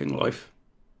my working life,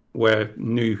 where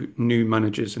new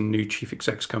managers and new chief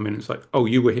execs come in and it's like, oh,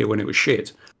 you were here when it was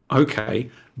shit.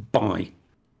 Okay, bye.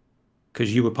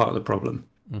 Because you were part of the problem.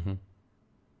 Mm-hmm.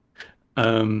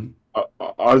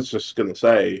 I was just going to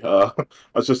say,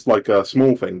 it's just like a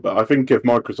small thing, but I think if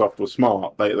Microsoft was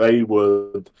smart, they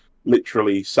would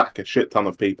literally sack a shit ton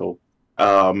of people,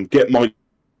 get Mike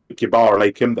Ybarra,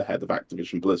 make him the head of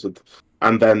Activision Blizzard,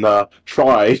 and then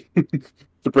try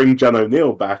to bring Jen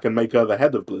O'Neill back and make her the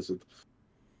head of Blizzard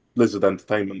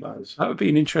Entertainment. That would be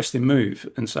an interesting move,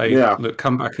 and say, yeah, look,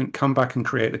 come back and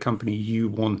create the company you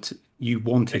wanted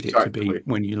exactly. It to be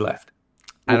when you left.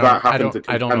 I don't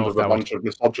know if that bunch of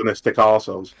misogynistic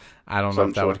arseholes. I don't know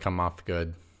if that would come off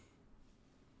good.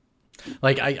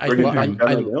 Like I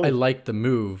like the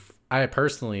move. I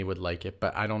personally would like it,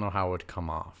 but I don't know how it would come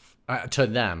off. to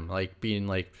them, like being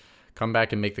like, come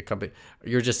back and make the company.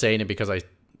 You're just saying it because I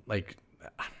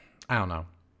don't know.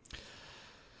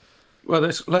 Well,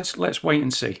 let's wait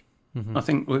and see. I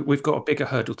think we've got a bigger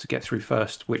hurdle to get through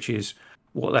first, which is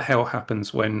what the hell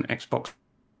happens when Xbox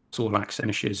All Access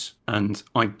finishes and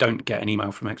I don't get an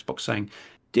email from Xbox saying,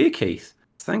 "Dear Keith,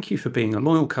 thank you for being a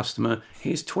loyal customer.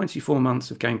 Here's 24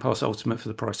 months of Game Pass Ultimate for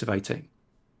the price of 18."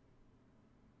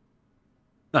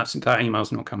 That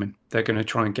email's not coming. They're going to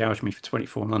try and gouge me for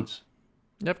 24 months.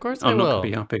 Yeah, of course I'm they not will. going to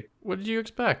be happy. What did you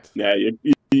expect? Yeah,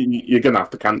 you're gonna have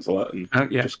to cancel it and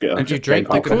just get. And you drank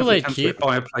the They're going to Kool-Aid, have to cancel it, Keith.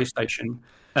 buy a PlayStation,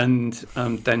 and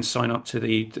then sign up to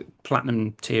the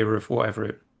platinum tier of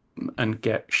whatever and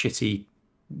get shitty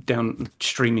down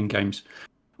streaming games.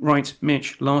 Right,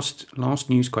 Mitch, last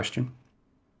news question.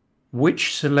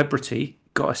 Which celebrity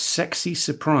got a sexy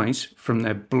surprise from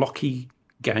their blocky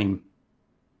game?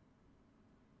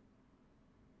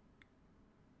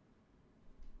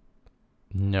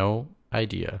 No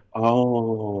idea.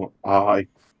 Oh,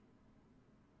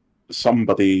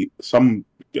 sorry, can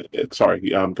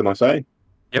I say?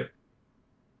 Yep.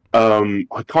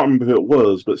 I can't remember who it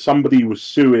was, but somebody was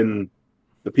suing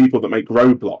the people that make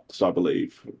Roblox, I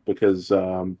believe, because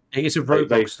It is a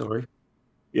Roblox story.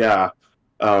 yeah,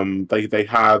 they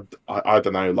had I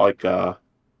don't know, like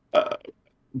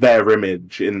their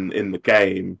image in the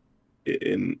game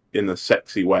in a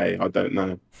sexy way. I don't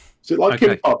know. Is it like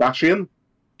Kim Kardashian?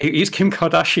 It is Kim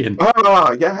Kardashian.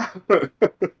 Ah, yeah.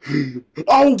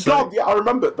 Oh God, yeah, I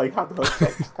remember they had her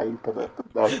sex tape in it.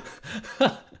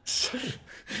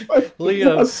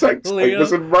 Liam, a sex tape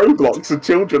was in Roblox, a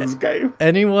children's game.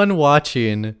 Anyone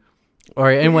watching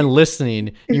or anyone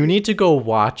listening, you need to go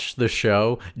watch the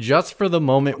show just for the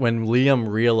moment when Liam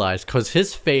realized, because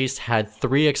his face had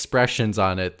 3 expressions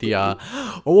on it. The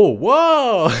oh,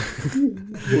 whoa.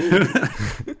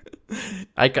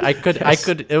 I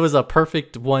could. It was a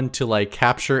perfect one to like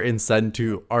capture and send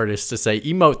to artists to say,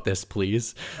 emote this,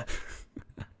 please.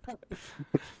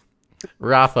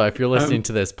 Rafa, if you're listening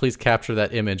to this, please capture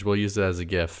that image. We'll use it as a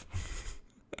GIF.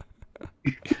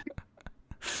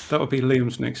 That would be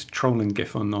Liam's next trolling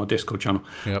GIF on our Discord channel.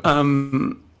 Yep.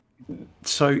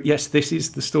 So yes, this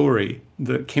is the story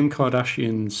that Kim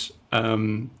Kardashian's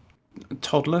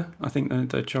toddler, I think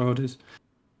their child is.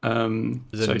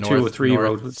 Is it so north, 2 or 3 year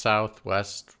old north, south,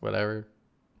 west, whatever?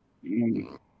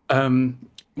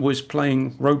 was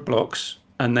playing Roblox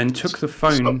and then took the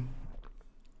phone.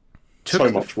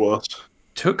 Much worse.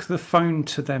 Took the phone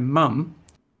to their mum,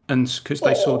 and because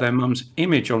they saw their mum's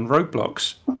image on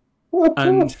Roblox,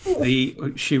 and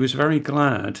she was very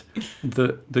glad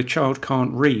that the child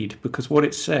can't read, because what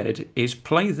it said is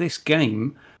play this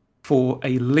game for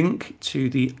a link to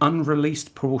the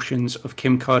unreleased portions of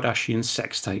Kim Kardashian's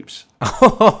sex tapes.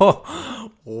 Oh,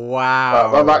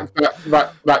 wow.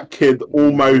 That kid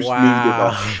almost needed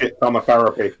a shit ton of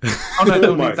therapy. Oh no,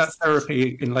 they'll need that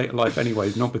therapy in later life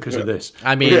anyway, not because of this.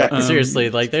 I mean, seriously,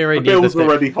 like they already the bill's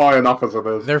already high enough as it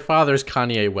is. Their father's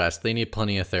Kanye West. They need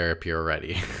plenty of therapy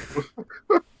already.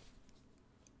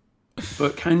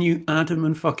 But can you Adam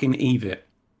and fucking Eve it?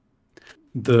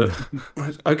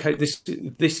 Okay, this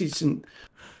isn't.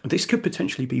 This could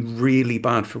potentially be really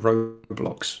bad for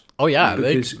Roblox. Oh yeah,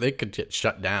 they could get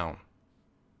shut down.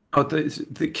 Oh,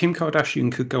 the Kim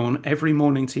Kardashian could go on every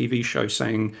morning TV show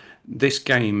saying this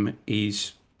game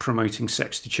is promoting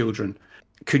sex to children.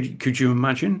 Could you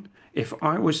imagine if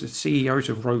I was the CEO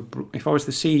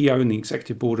and the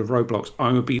executive board of Roblox,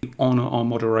 I would be on our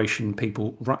moderation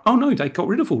people. Right? Oh no, they got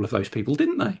rid of all of those people,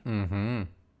 didn't they? Mm-hmm.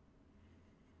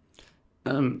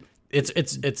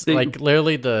 It's like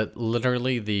literally the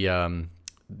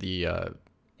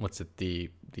what's it, the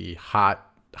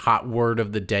hot word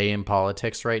of the day in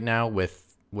politics right now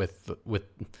with and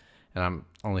I'm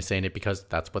only saying it because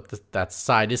that's what that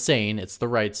side is saying. It's the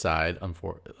right side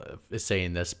is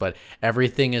saying this, but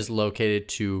everything is located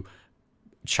to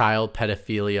child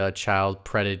pedophilia, child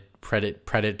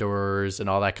predators, and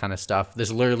all that kind of stuff.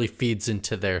 This literally feeds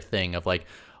into their thing of like,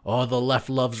 oh, the left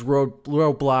loves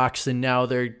Roblox, and now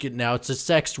it's a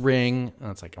sex ring.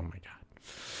 And it's like, oh my god.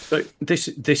 So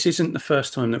this isn't the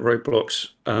first time that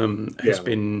Roblox has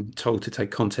been told to take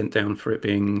content down for it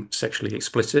being sexually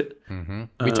explicit. Mm-hmm.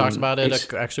 We talked about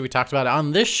it. Actually, we talked about it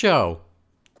on this show.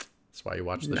 That's why you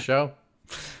watch the show.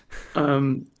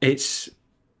 It's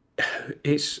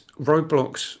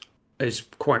Roblox is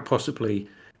quite possibly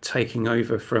taking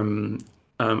over from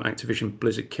Activision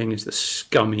Blizzard King as the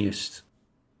scummiest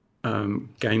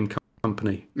game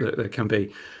company that there can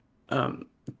be.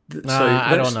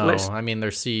 I don't know. I mean, the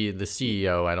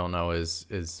CEO, I don't know, is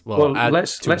well.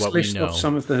 Let's list off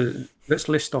some of the let's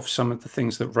list off some of the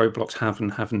things that Roblox have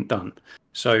and haven't done.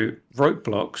 So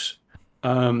Roblox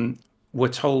were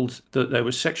told that there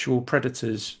were sexual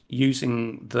predators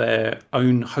using their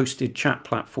own hosted chat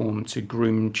platform to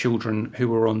groom children who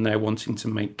were on there wanting to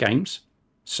make games.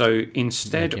 So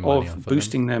instead of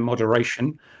boosting their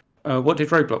moderation, what did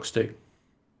Roblox do?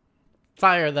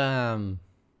 Fire them.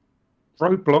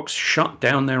 Roblox shut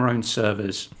down their own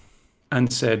servers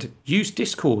and said, use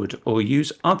Discord or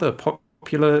use other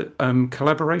popular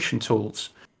collaboration tools.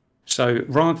 So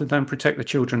rather than protect the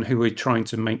children who were trying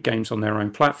to make games on their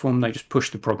own platform, they just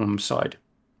pushed the problem aside.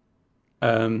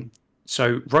 So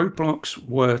Roblox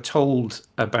were told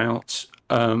about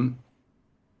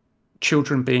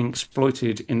children being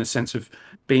exploited in the sense of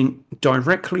being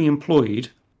directly employed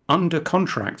under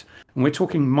contract. And we're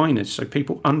talking minors, so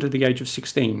people under the age of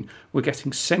 16 were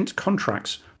getting sent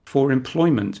contracts for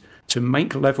employment to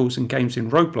make levels and games in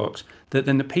Roblox that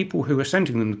then the people who were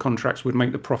sending them the contracts would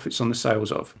make the profits on the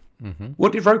sales of.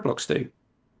 What did Roblox do?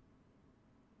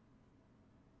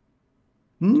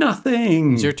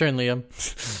 Nothing. It's your turn, Liam.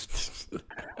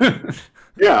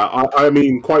 Yeah, I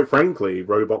mean, quite frankly,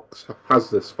 Roblox has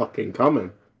this fucking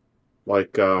coming.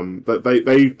 Like,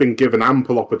 they've been given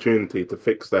ample opportunity to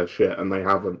fix their shit, and they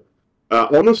haven't.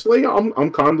 Honestly, I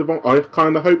kind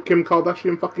of hope Kim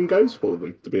Kardashian fucking goes for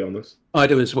them. To be honest, I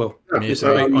do as well.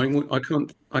 Yeah.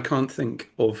 I can't think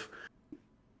of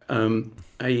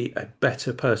a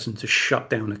better person to shut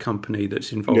down a company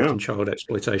that's involved in child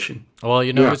exploitation. Well,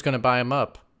 you know who's going to buy them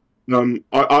up.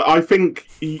 I think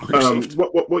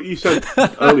what you said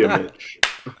earlier, Mitch,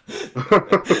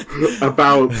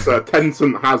 about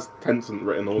Tencent has Tencent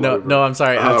written all over. No, I'm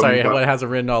sorry. What has it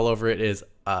written all over it is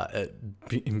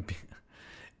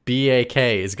BAK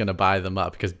is going to buy them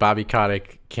up because Bobby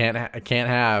Kotick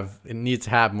needs to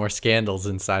have more scandals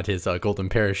inside his golden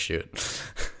parachute.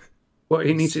 Well,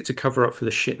 he needs it to cover up for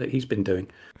the shit that he's been doing.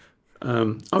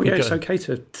 It's okay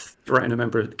to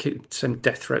threaten send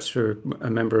death threats for a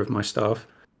member of my staff.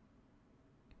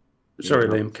 Sorry,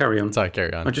 Liam, carry on. Sorry,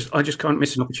 carry on. I just can't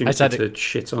miss an opportunity to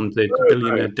shit on the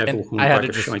billionaire devil I had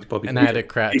to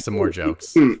crack some more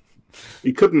jokes.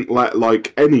 He couldn't let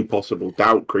any possible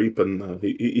doubt creep, and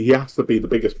he has to be the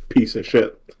biggest piece of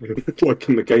shit, like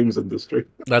in the games industry.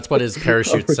 That's what his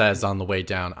parachute says on the way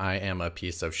down. I am a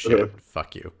piece of shit. Yeah.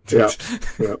 Fuck you. Yeah.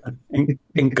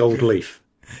 In gold leaf.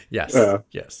 Yes.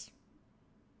 Yes.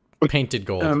 Painted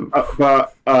gold.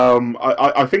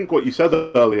 I think what you said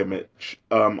earlier, Mitch.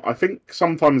 I think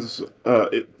sometimes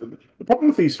the problem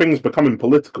with these things becoming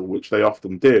political, which they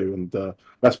often do, and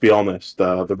let's be honest,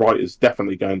 the right is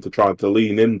definitely going to try to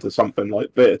lean into something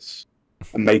like this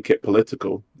and make it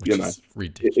political. Which is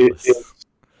ridiculous.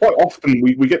 Quite often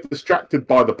we get distracted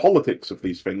by the politics of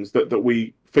these things that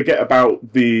we forget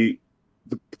about the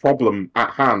problem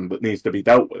at hand that needs to be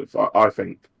dealt with. I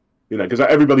think. Because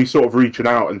everybody's sort of reaching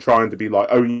out and trying to be like,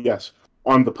 oh, yes,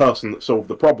 I'm the person that solved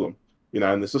the problem.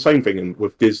 And it's the same thing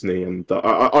with Disney. And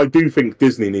I do think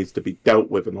Disney needs to be dealt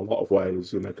with in a lot of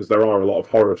ways, because there are a lot of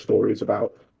horror stories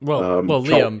about... Well,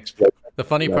 Liam, the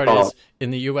funny part is, in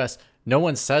the U.S., no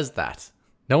one says that.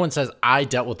 No one says, I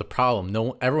dealt with the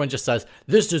problem. Everyone just says,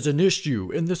 this is an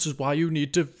issue, and this is why you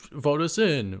need to vote us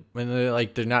in. And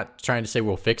they're not trying to say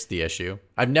we'll fix the issue.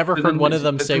 I've never heard one of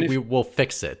them say we will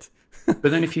fix it.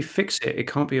 But then if you fix it, it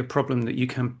can't be a problem that you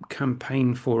can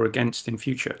campaign for against in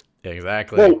future.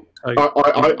 Exactly. Well,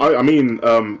 I mean,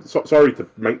 sorry to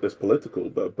make this political,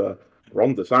 but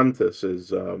Ron DeSantis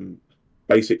is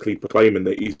basically proclaiming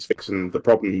that he's fixing the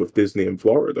problem with Disney in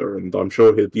Florida, and I'm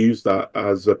sure he'd use that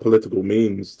as a political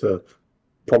means to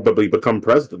probably become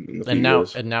president in the few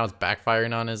years. And now it's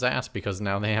backfiring on his ass because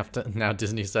now now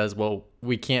Disney says, well,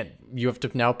 we can't, you have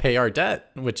to now pay our debt,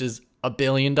 which is $1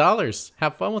 billion.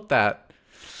 Have fun with that.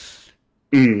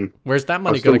 Where's that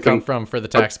money going to come from for the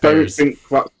taxpayers? I don't think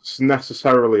that's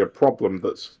necessarily a problem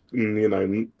that's, in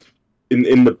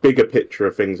the bigger picture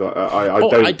of things. I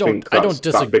don't think that's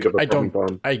that big of a problem for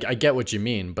him. I get what you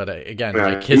mean, but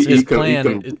again, his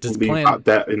plan.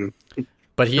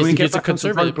 But he's a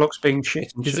conservative. Roblox being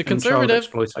shit. He's a conservative.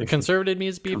 A conservative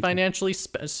needs to be financially,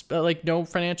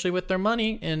 financially with their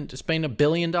money, and spending $1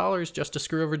 billion just to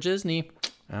screw over Disney.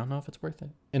 I don't know if it's worth it.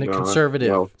 And a conservative.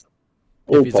 Well,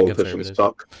 all politicians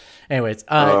suck. Anyways,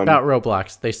 about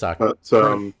Roblox, they suck. But,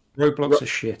 Roblox is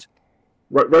shit.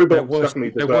 Roblox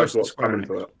definitely deserves what's coming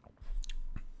to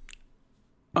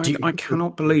it. I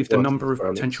cannot believe the number of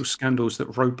potential scandals that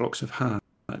Roblox have had,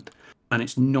 and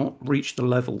it's not reached the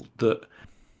level that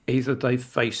either they've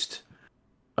faced.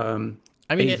 It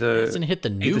hasn't hit the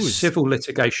news. Either civil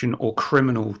litigation or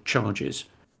criminal charges,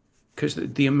 because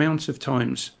the amount of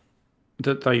times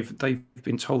that they've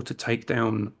been told to take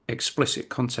down explicit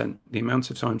content, the amount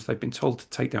of times they've been told to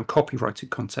take down copyrighted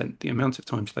content, the amount of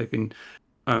times they've been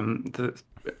the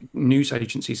news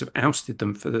agencies have ousted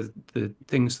them for the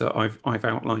things that I've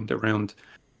outlined around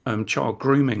child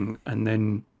grooming and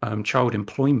then child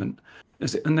employment.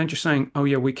 And then just saying, oh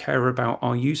yeah, we care about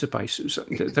our user base.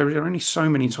 There are only so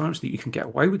many times that you can get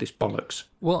away with this bollocks.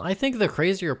 Well, I think the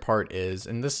crazier part is,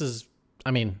 and this is,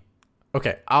 I mean,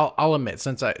 okay, I'll admit,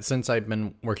 since I've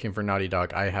been working for Naughty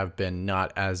Dog, I have been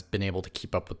not as been able to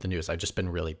keep up with the news. I've just been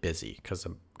really busy because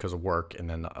of work and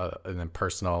then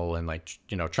personal, and like,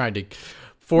 you know, trying to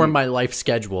form my life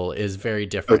schedule is very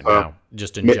different now,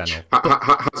 just in Mitch, general.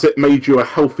 Has it made you a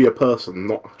healthier person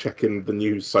not checking the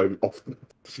news so often?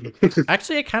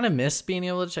 Actually, I kind of miss being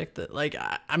able to check that. Like,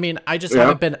 I mean, I just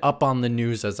haven't been up on the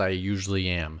news as I usually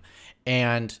am.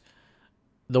 And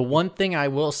the one thing I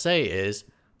will say is,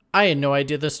 I had no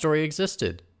idea this story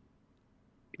existed.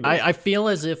 I feel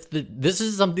as if this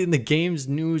is something the games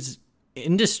news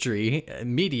industry,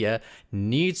 media,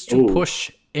 needs to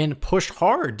push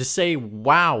hard to say,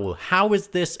 wow, how is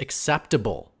this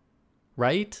acceptable?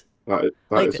 Right? That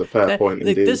is a fair point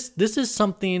indeed. This is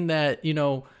something that, you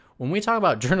know, when we talk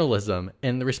about journalism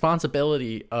and the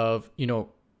responsibility of, you know,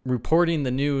 reporting the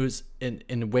news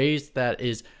in ways that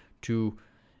is to,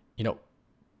 you know,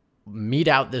 mete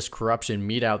out this corruption,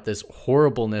 mete out this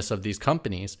horribleness of these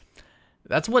companies.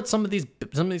 That's what some of these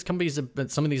companies,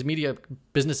 some of these media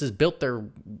businesses built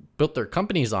their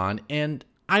companies on, and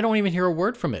I don't even hear a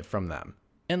word from them.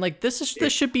 And like, this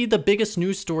should be the biggest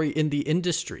news story in the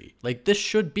industry. Like, this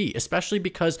should be, especially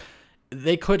because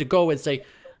they could go and say,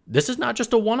 this is not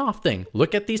just a one-off thing.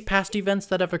 Look at these past events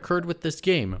that have occurred with this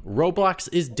game. Roblox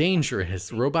is dangerous.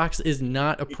 Roblox is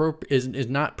not is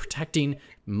not protecting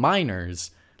minors.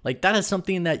 Like, that is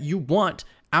something that you want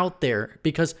out there,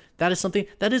 because that is something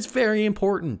that is very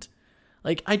important.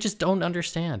 Like, I just don't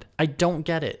understand. I don't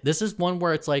get it. This is one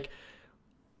where it's like,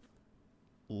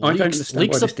 leaks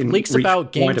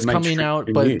about games coming out,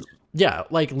 but news. Yeah,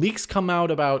 like, leaks come out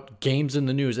about games in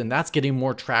the news, and that's getting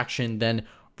more traction than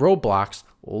Roblox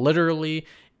literally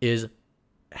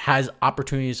has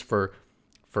opportunities for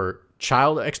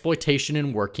child exploitation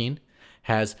and working,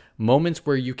 has moments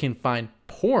where you can find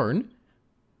porn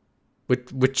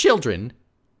with children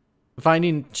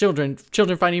finding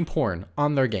porn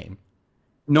on their game.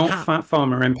 Not fat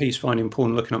farmer MPs finding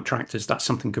porn looking up tractors. That's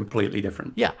something completely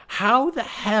different. Yeah. How the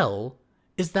hell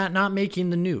is that not making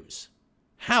the news?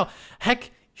 How? Heck,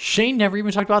 Shane never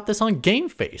even talked about this on Game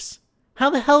Face. How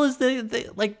the hell is that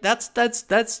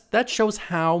shows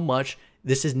how much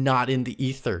this is not in the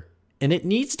ether. And it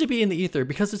needs to be in the ether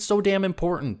because it's so damn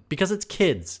important, because it's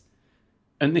kids.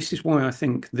 And this is why I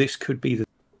think this could be the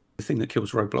thing that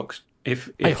kills Roblox.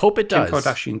 If I hope it does. Kim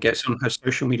Kardashian gets on her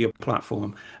social media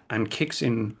platform and kicks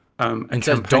in and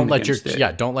says, don't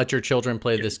let your children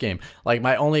play this game. Like,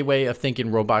 my only way of thinking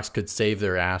Roblox could save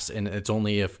their ass, and it's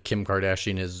only if Kim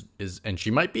Kardashian is and she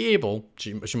might be able,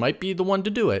 she might be the one to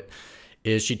do it,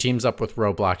 is she teams up with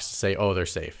Roblox to say, oh, they're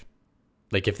safe.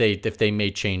 Like, if they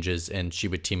made changes, and she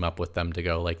would team up with them to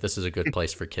go, like, this is a good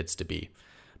place for kids to be.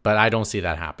 But I don't see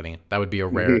that happening. That would be a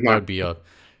rare. That would be a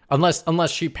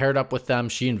unless she paired up with them,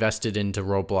 she invested into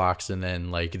Roblox, and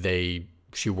then like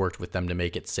she worked with them to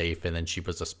make it safe, and then she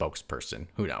was a spokesperson.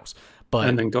 Who knows? But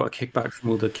and then got a kickback from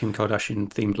all the Kim Kardashian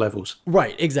themed levels.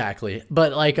 Right, exactly.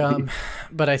 But like,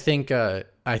 but I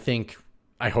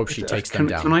hope she takes them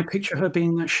down. Can I picture her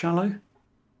being that shallow?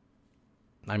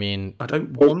 I mean, I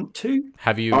don't want to.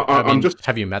 Have you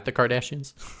met the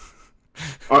Kardashians?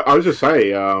 I was just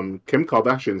say, Kim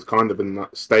Kardashian's kind of in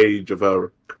that stage of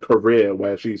her career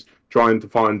where she's trying to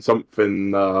find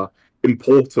something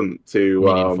important to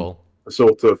meaningful,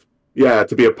 sort of,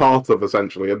 to be a part of,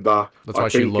 essentially. And that's why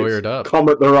she lawyered up. Come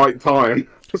at the right time.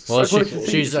 Well,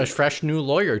 she's a fresh new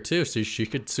lawyer too, so she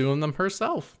could sue them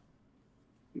herself.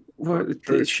 Well,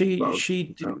 didn't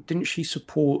she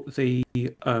support the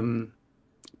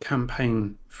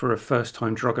campaign for a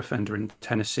first-time drug offender in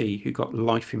Tennessee who got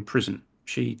life in prison?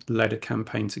 She led a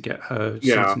campaign to get her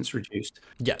sentence reduced.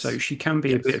 Yes. So she can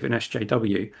be a bit of an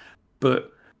SJW,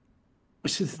 but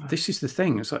this is the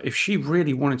thing. It's like, if she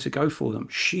really wanted to go for them,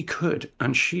 she could,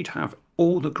 and she'd have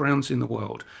all the grounds in the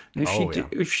world. And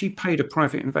if she paid a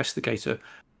private investigator,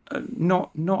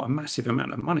 not a massive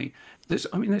amount of money. There's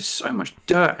so much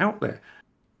dirt out there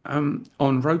on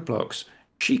Roblox.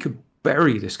 She could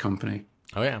bury this company.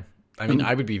 Oh yeah, I mean,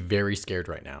 I would be very scared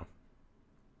right now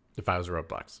if I was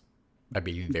Roblox. I'd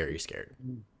be very scared.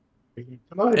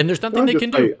 And there's nothing they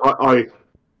can do.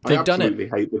 They've done it.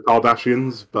 absolutely hate the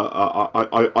Kardashians, but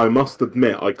I must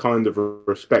admit I kind of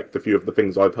respect a few of the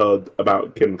things I've heard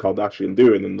about Kim Kardashian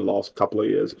doing in the last couple of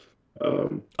years.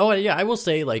 Oh yeah, I will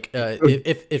say like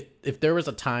if there was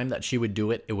a time that she would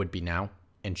do it, it would be now,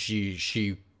 and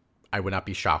I would not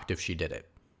be shocked if she did it.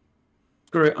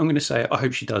 Screw it, I'm going to say it. I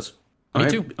hope she does. Me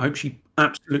too. I hope she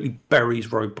absolutely buries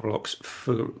Roblox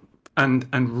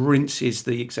and rinses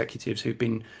the executives who've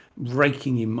been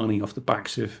raking in money off the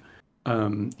backs of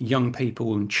young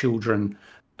people and children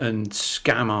and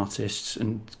scam artists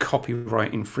and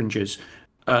copyright infringers.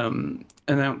 And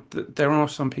now there are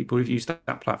some people who've used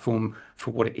that platform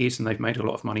for what it is, and they've made a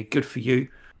lot of money. Good for you.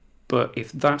 But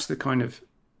if that's the kind of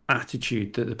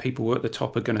attitude that the people at the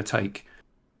top are going to take,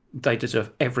 they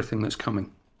deserve everything that's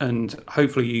coming. And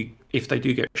hopefully, if they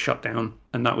do get shut down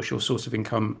and that was your source of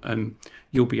income,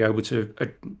 you'll be able to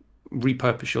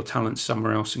repurpose your talents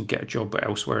somewhere else and get a job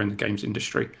elsewhere in the games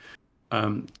industry.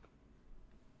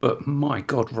 But my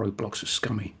God, Roblox is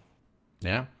scummy.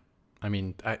 Yeah. I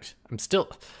mean, I'm still,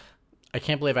 I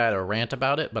can't believe I had a rant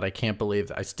about it, but I can't believe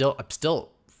that I'm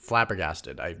still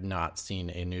flabbergasted. I've not seen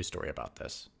a news story about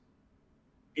this.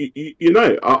 You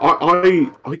know,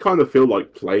 I kind of feel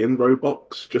like playing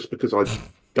Roblox just because I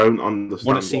don't understand.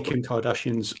 Want to see Kim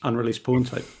Kardashian's unreleased porn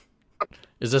tape?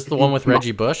 Is this the one with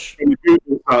Reggie Bush?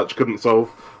 Google search couldn't solve,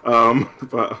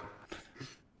 but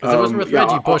because it was with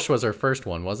Reggie Bush was her first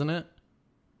one, wasn't it?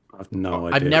 I've no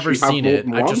idea. I've never seen it.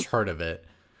 I just heard of it.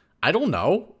 I don't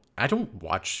know. I don't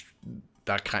watch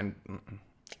that kind.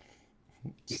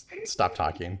 Stop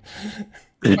talking.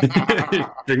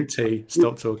 Drink tea.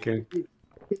 Stop talking.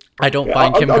 I don't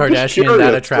find Kim Kardashian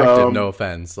that attractive. No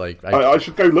offense. Like I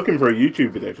should go looking for a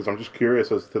YouTube video because I'm just curious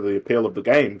as to the appeal of the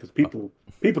game because people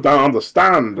don't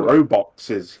understand Roblox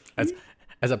is.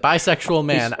 As a bisexual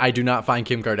man, I do not find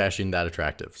Kim Kardashian that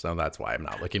attractive, so that's why I'm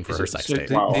not looking for her sex tape.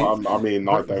 Well, I mean,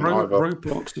 I don't either.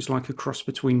 Roblox is like a cross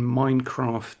between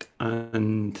Minecraft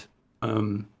and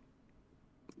I'm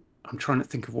trying to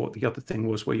think of what the other thing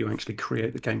was where you actually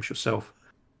create the games yourself.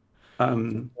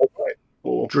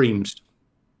 Dreams.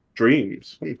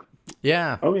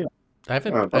 Yeah. Oh yeah. I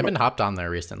haven't hopped on there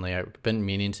recently. I've been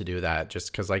meaning to do that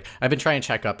just because like I've been trying to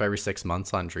check up every 6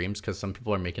 months on Dreams because some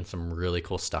people are making some really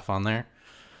cool stuff on there.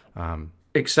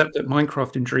 Except that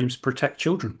Minecraft and Dreams protect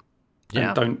children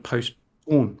and don't post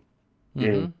porn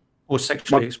or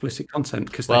sexually explicit content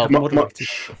because they have moderated.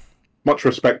 Much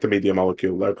respect to Media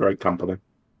Molecule. They're a great company.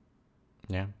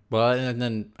 Yeah. Well, and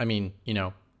then I mean, you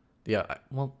know,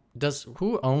 well,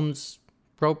 who owns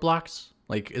Roblox?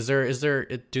 Like, are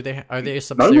they a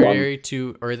subsidiary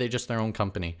to, or are they just their own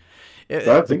company?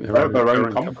 I think they're their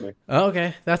own company.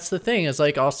 Okay, that's the thing. Is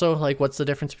like also like, what's the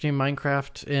difference between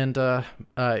Minecraft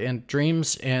and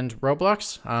Dreams and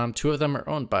Roblox? Two of them are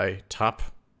owned by top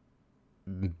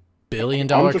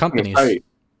billion-dollar companies.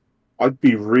 I'd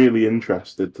be really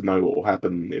interested to know what will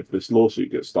happen if this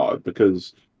lawsuit gets started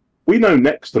because we know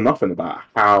next to nothing about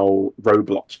how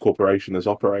Roblox Corporation has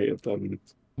operated, and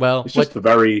it's just a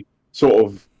very sort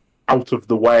of out of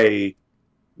the way,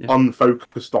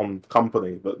 unfocused on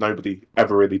company that nobody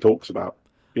ever really talks about,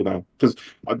 you know, because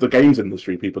the games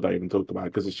industry people don't even talk about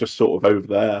because it's just sort of over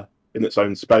there in its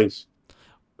own space.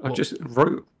 I just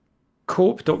wrote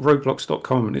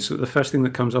corp.roblox.com and it's the first thing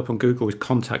that comes up on Google is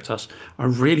contact us. I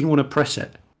really want to press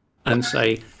it and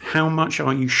say, how much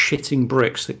are you shitting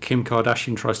bricks that Kim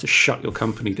Kardashian tries to shut your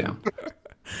company down?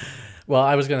 Well,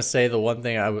 I was going to say the one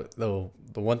thing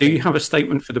Do you have a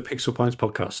statement for the Pixel Pints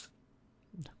podcast?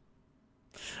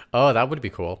 Oh, that would be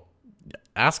cool.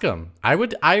 Ask them.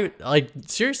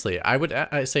 Seriously, I would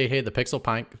say, hey, the Pixel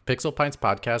Pints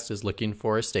podcast is looking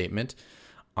for a statement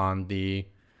on the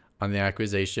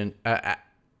accusation.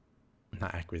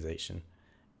 Accusation.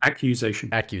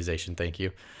 Thank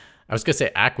you. I was gonna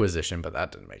say acquisition, but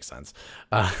that didn't make sense.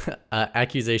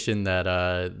 Accusation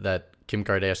that Kim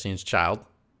Kardashian's child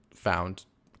found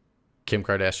Kim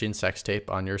Kardashian sex tape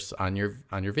on your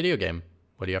video game.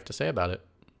 What do you have to say about it?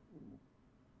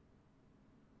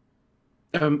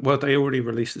 Well, they already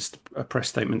released a press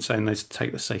statement saying they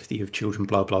take the safety of children,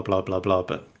 blah blah blah blah blah.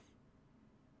 But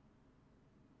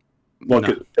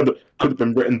it could have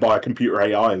been written by a computer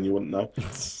AI, and you wouldn't know.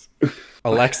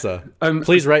 Alexa,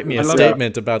 please write me a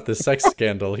statement about this sex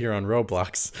scandal here on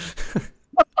Roblox.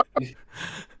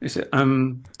 Is it?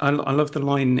 I love the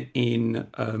line in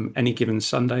Any Given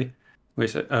Sunday,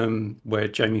 where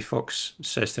Jamie Foxx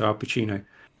says to Al Pacino,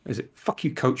 "Is it fuck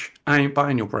you, coach? I ain't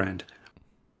buying your brand."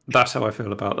 That's how I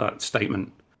feel about that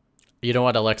statement. You know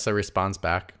what Alexa responds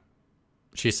back?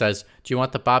 She says, "Do you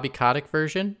want the Bobby Kotick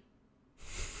version?"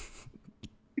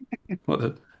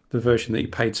 What the version that you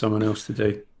paid someone else to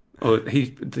do? or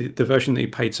the version that he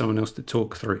paid someone else to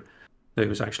talk through. That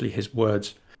was actually his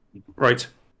words. Right.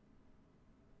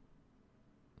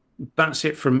 That's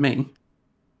it from me.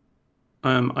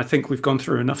 I think we've gone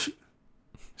through enough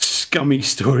scummy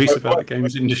stories about the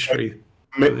games industry.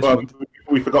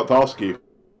 We forgot to ask you,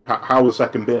 how was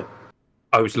second beer?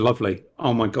 Oh, it was lovely.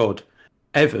 Oh my God.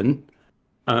 Evan,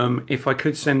 if I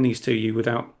could send these to you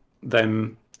without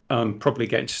them probably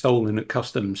getting stolen at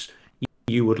customs,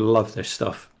 you would love this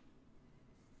stuff.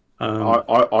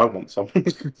 I want some.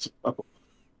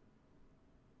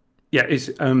 Yeah,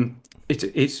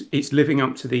 it's living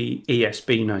up to the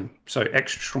ESB name. So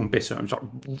extra strong bitter. It's like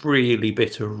really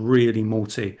bitter, really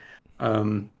malty.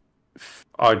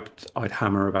 I'd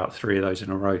hammer about 3 of those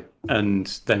in a row, and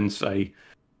then say,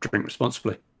 drink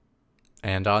responsibly.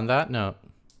 And on that note,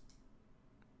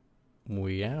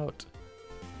 we out.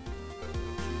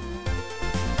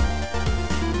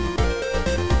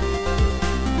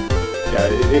 Yeah,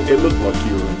 it looked like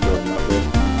you were enjoying that bit.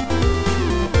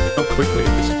 How quickly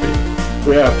it disappeared.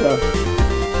 Yeah.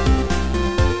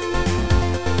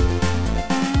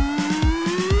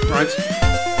 Right.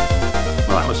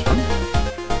 Well, that was fun.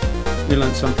 We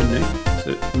learned something new.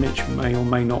 That Mitch may or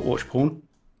may not watch porn.